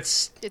it's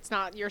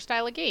not your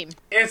style of game.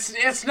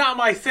 It's not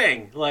my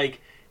thing.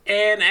 Like,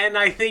 and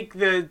I think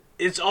that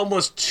it's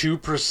almost too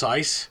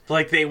precise.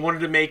 Like, they wanted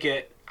to make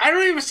it... I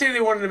don't even say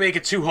they wanted to make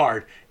it too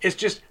hard. It's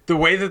just the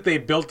way that they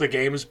built the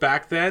games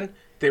back then,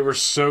 they were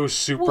so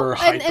super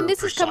hyper-precise. And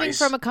this is coming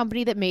from a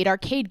company that made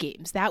arcade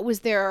games. That was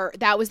their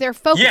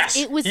focus. Yes,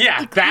 it was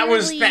that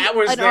was an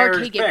their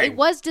arcade game. thing. It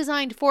was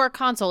designed for a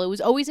console. It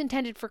was always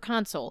intended for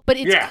console. But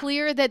it's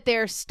clear that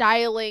their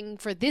styling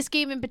for this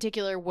game in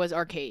particular was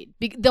arcade.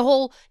 The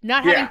whole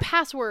not having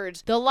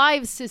passwords, the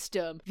live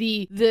system,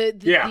 the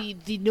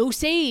no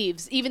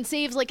saves, even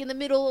saves like in the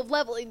middle of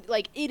level.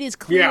 Like, it is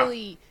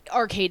clearly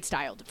arcade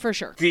styled, for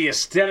sure. The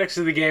aesthetics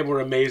of the game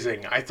were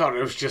amazing. I thought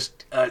it was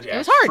just it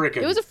was hard.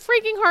 It was a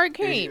freaking hard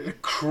game.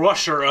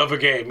 Crusher of a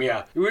game,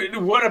 yeah.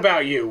 What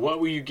about you? What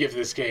will you give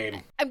this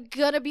game? I'm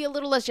going to be a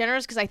little less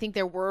generous because I think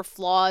there were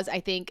flaws. I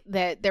think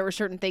that there were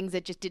certain things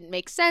that just didn't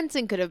make sense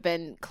and could have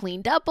been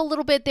cleaned up a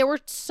little bit. There were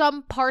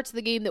some parts of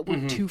the game that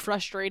were too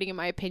frustrating, in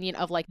my opinion,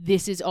 of like,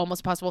 this is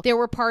almost possible. There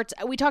were parts,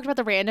 we talked about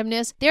the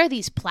randomness. There are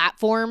these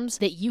platforms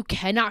that you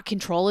cannot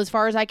control, as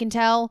far as I can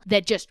tell,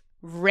 that just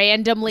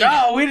randomly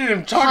we didn't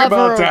even talk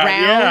about that.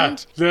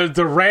 Around. Yeah,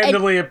 the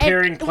randomly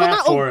appearing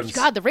platforms.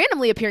 The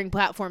randomly appearing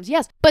platforms,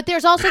 yes. But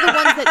there's also the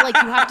ones that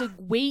like you have to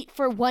wait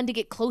for one to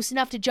get close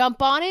enough to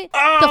jump on it. The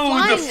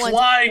flying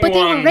ones. But they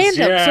were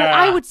random, yeah. so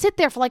I would sit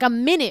there for like a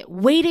minute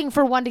waiting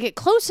for one to get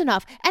close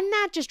enough, and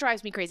that just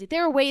drives me crazy.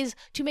 There are ways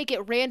to make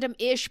it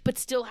random-ish, but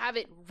still have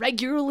it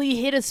regularly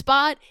hit a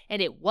spot,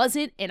 and it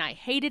wasn't, and I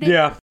hated it.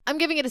 Yeah. I'm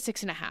giving it a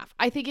 6.5.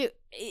 I think it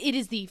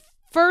is the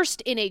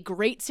first in a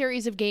great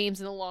series of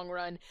games in the long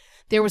run.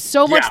 There was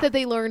so much that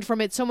they learned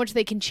from it, so much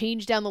they can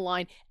change down the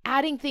line.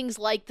 Adding things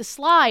like the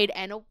slide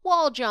and a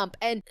wall jump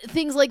and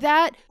things like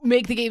that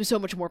make the game so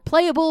much more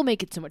playable,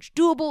 make it so much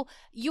doable.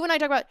 You and I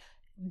talk about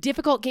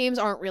difficult games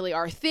aren't really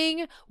our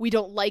thing. We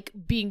don't like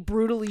being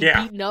brutally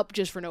beaten up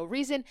just for no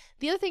reason.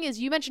 The other thing is,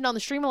 you mentioned on the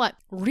stream a lot,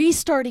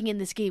 restarting in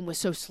this game was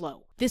so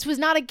slow. This was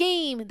not a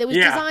game that was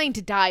designed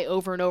to die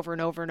over and over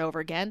and over and over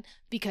again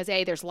because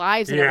A, there's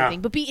lives and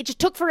everything, but B, it just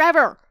took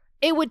forever.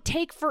 It would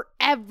take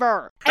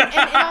forever. And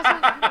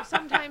also,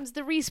 sometimes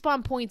the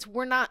respawn points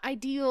were not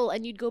ideal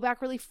and you'd go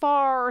back really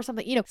far or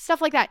something,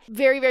 stuff like that.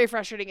 Very, very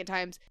frustrating at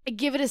times. I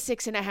give it a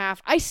 6.5.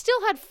 I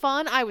still had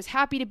fun. I was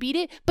happy to beat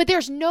it, but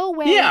there's no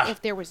way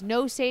if there was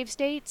no save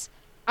states,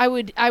 I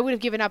would have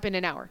given up in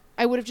an hour.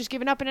 I would have just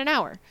given up in an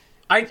hour.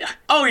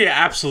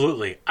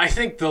 Absolutely. I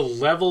think the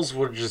levels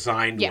were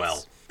designed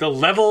well. The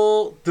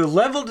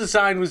level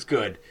design was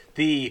good.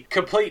 The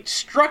complete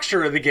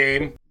structure of the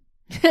game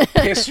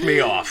pissed me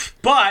off.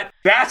 But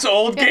that's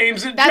old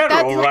games in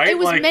general, right? It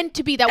was meant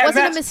to be. That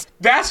wasn't a mistake.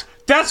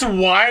 That's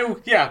why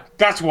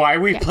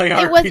we play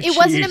RPGs. It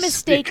wasn't a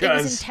mistake. It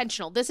was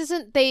intentional. This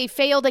isn't, they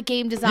failed at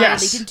game design.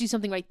 They didn't do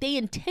something right. They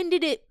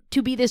intended it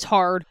to be this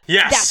hard.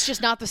 Yes. That's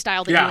just not the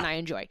style that you and I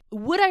enjoy.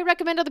 Would I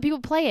recommend other people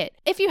play it?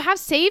 If you have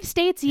save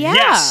states,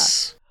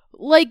 Yes.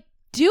 Like,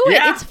 do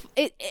it.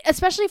 It's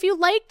especially if you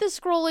like the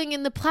scrolling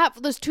and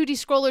those 2D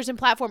scrollers and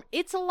platform.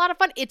 It's a lot of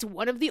fun. It's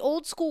one of the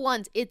old school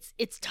ones. It's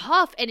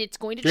tough and it's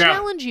going to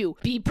challenge you.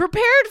 Be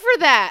prepared for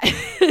that.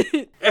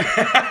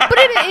 But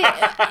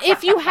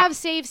if you have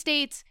save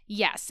states,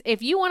 yes.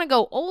 If you want to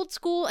go old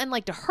school and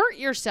like to hurt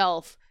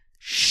yourself,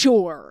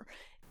 sure.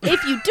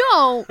 If you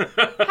don't,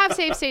 have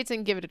save states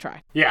and give it a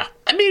try. Yeah.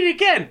 I mean,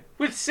 again,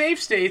 with save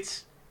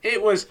states,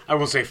 it was, I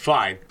won't say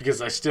fine,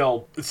 because I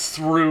still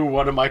threw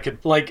one of my,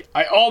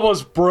 I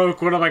almost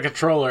broke one of my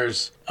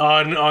controllers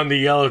on the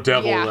Yellow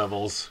Devil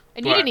levels.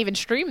 And you didn't even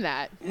stream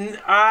that.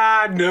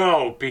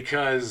 No,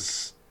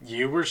 because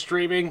you were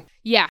streaming.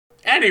 Yeah.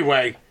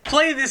 Anyway,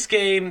 play this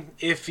game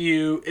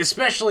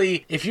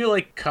especially if you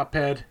like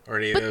Cuphead or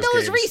any of those games. But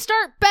those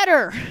restart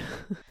better.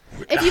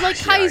 If you like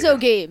Kaizo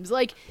games,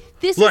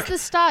 this is the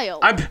style.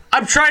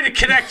 I'm trying to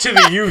connect to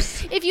the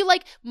youth. If you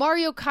like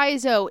Mario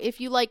Kaizo, if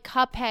you like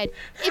Cuphead,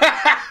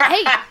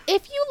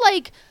 if you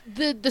like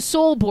the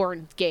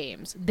Soulborne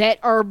games that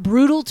are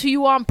brutal to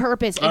you on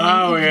purpose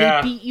and they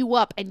beat you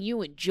up and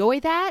you enjoy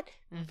that,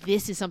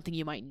 this is something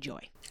you might enjoy.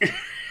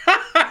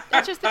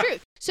 That's just the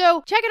truth.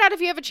 So check it out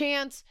if you have a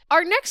chance.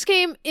 Our next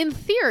game, in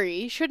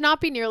theory, should not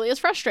be nearly as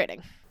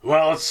frustrating.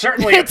 Well, it's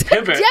certainly a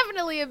pivot.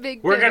 Definitely a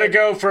big pivot. We're gonna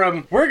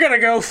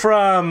go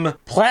from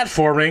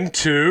platforming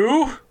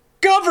to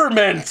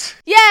government.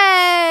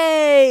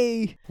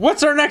 Yay!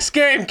 What's our next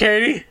game,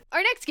 Katie?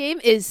 Our next game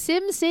is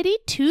SimCity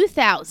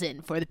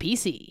 2000 for the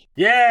PC.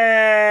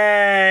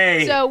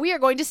 Yay! So we are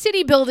going to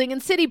city building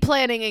and city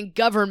planning and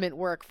government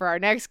work for our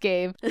next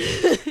game.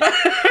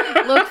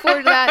 Look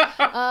forward to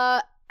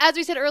that. As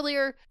we said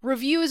earlier,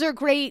 reviews are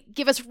great.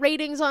 Give us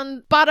ratings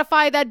on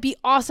Spotify. That'd be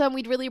awesome.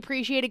 We'd really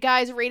appreciate it,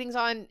 guys. Ratings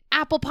on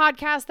Apple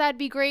Podcasts. That'd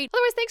be great.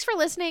 Otherwise, thanks for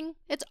listening.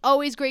 It's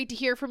always great to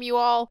hear from you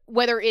all,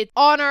 whether it's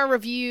on our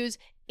reviews,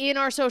 in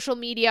our social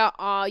media.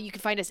 You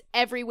can find us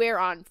everywhere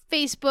on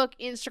Facebook,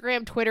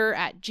 Instagram, Twitter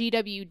at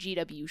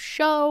GWGW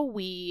Show.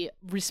 We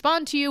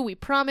respond to you, we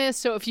promise.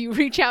 So if you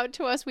reach out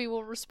to us, we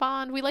will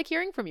respond. We like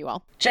hearing from you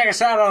all. Check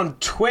us out on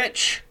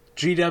Twitch.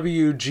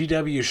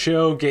 GW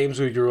Show, Games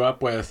We Grew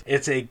Up With.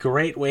 It's a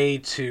great way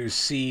to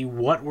see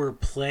what we're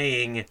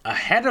playing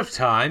ahead of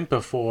time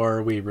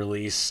before we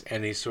release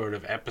any sort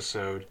of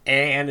episode.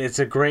 And it's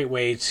a great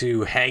way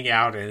to hang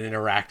out and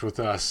interact with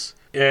us.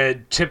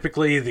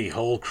 Typically, the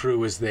whole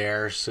crew is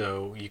there,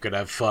 so you could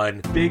have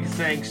fun. Big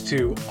thanks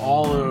to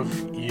all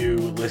of you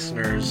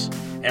listeners,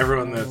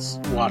 everyone that's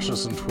watched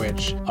us on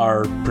Twitch,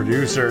 our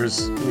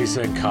producers,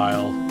 Lisa and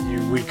Kyle.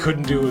 We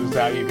couldn't do it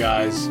without you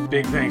guys.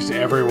 Big thanks to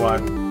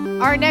everyone.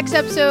 Our next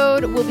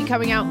episode will be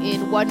coming out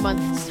in 1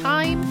 month's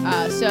time.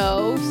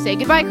 So say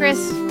goodbye, Chris.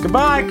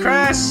 Goodbye,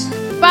 Chris.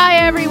 Bye,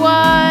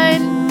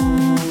 everyone.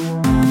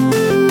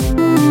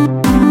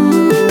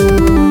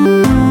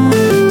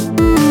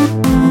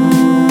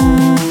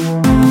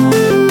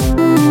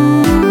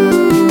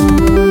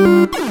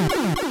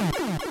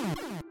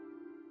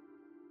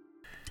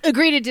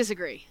 Agree to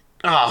disagree.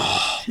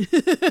 Oh.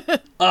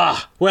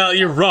 Well,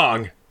 you're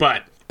wrong,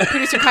 but...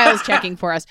 Producer Kyle's checking for us.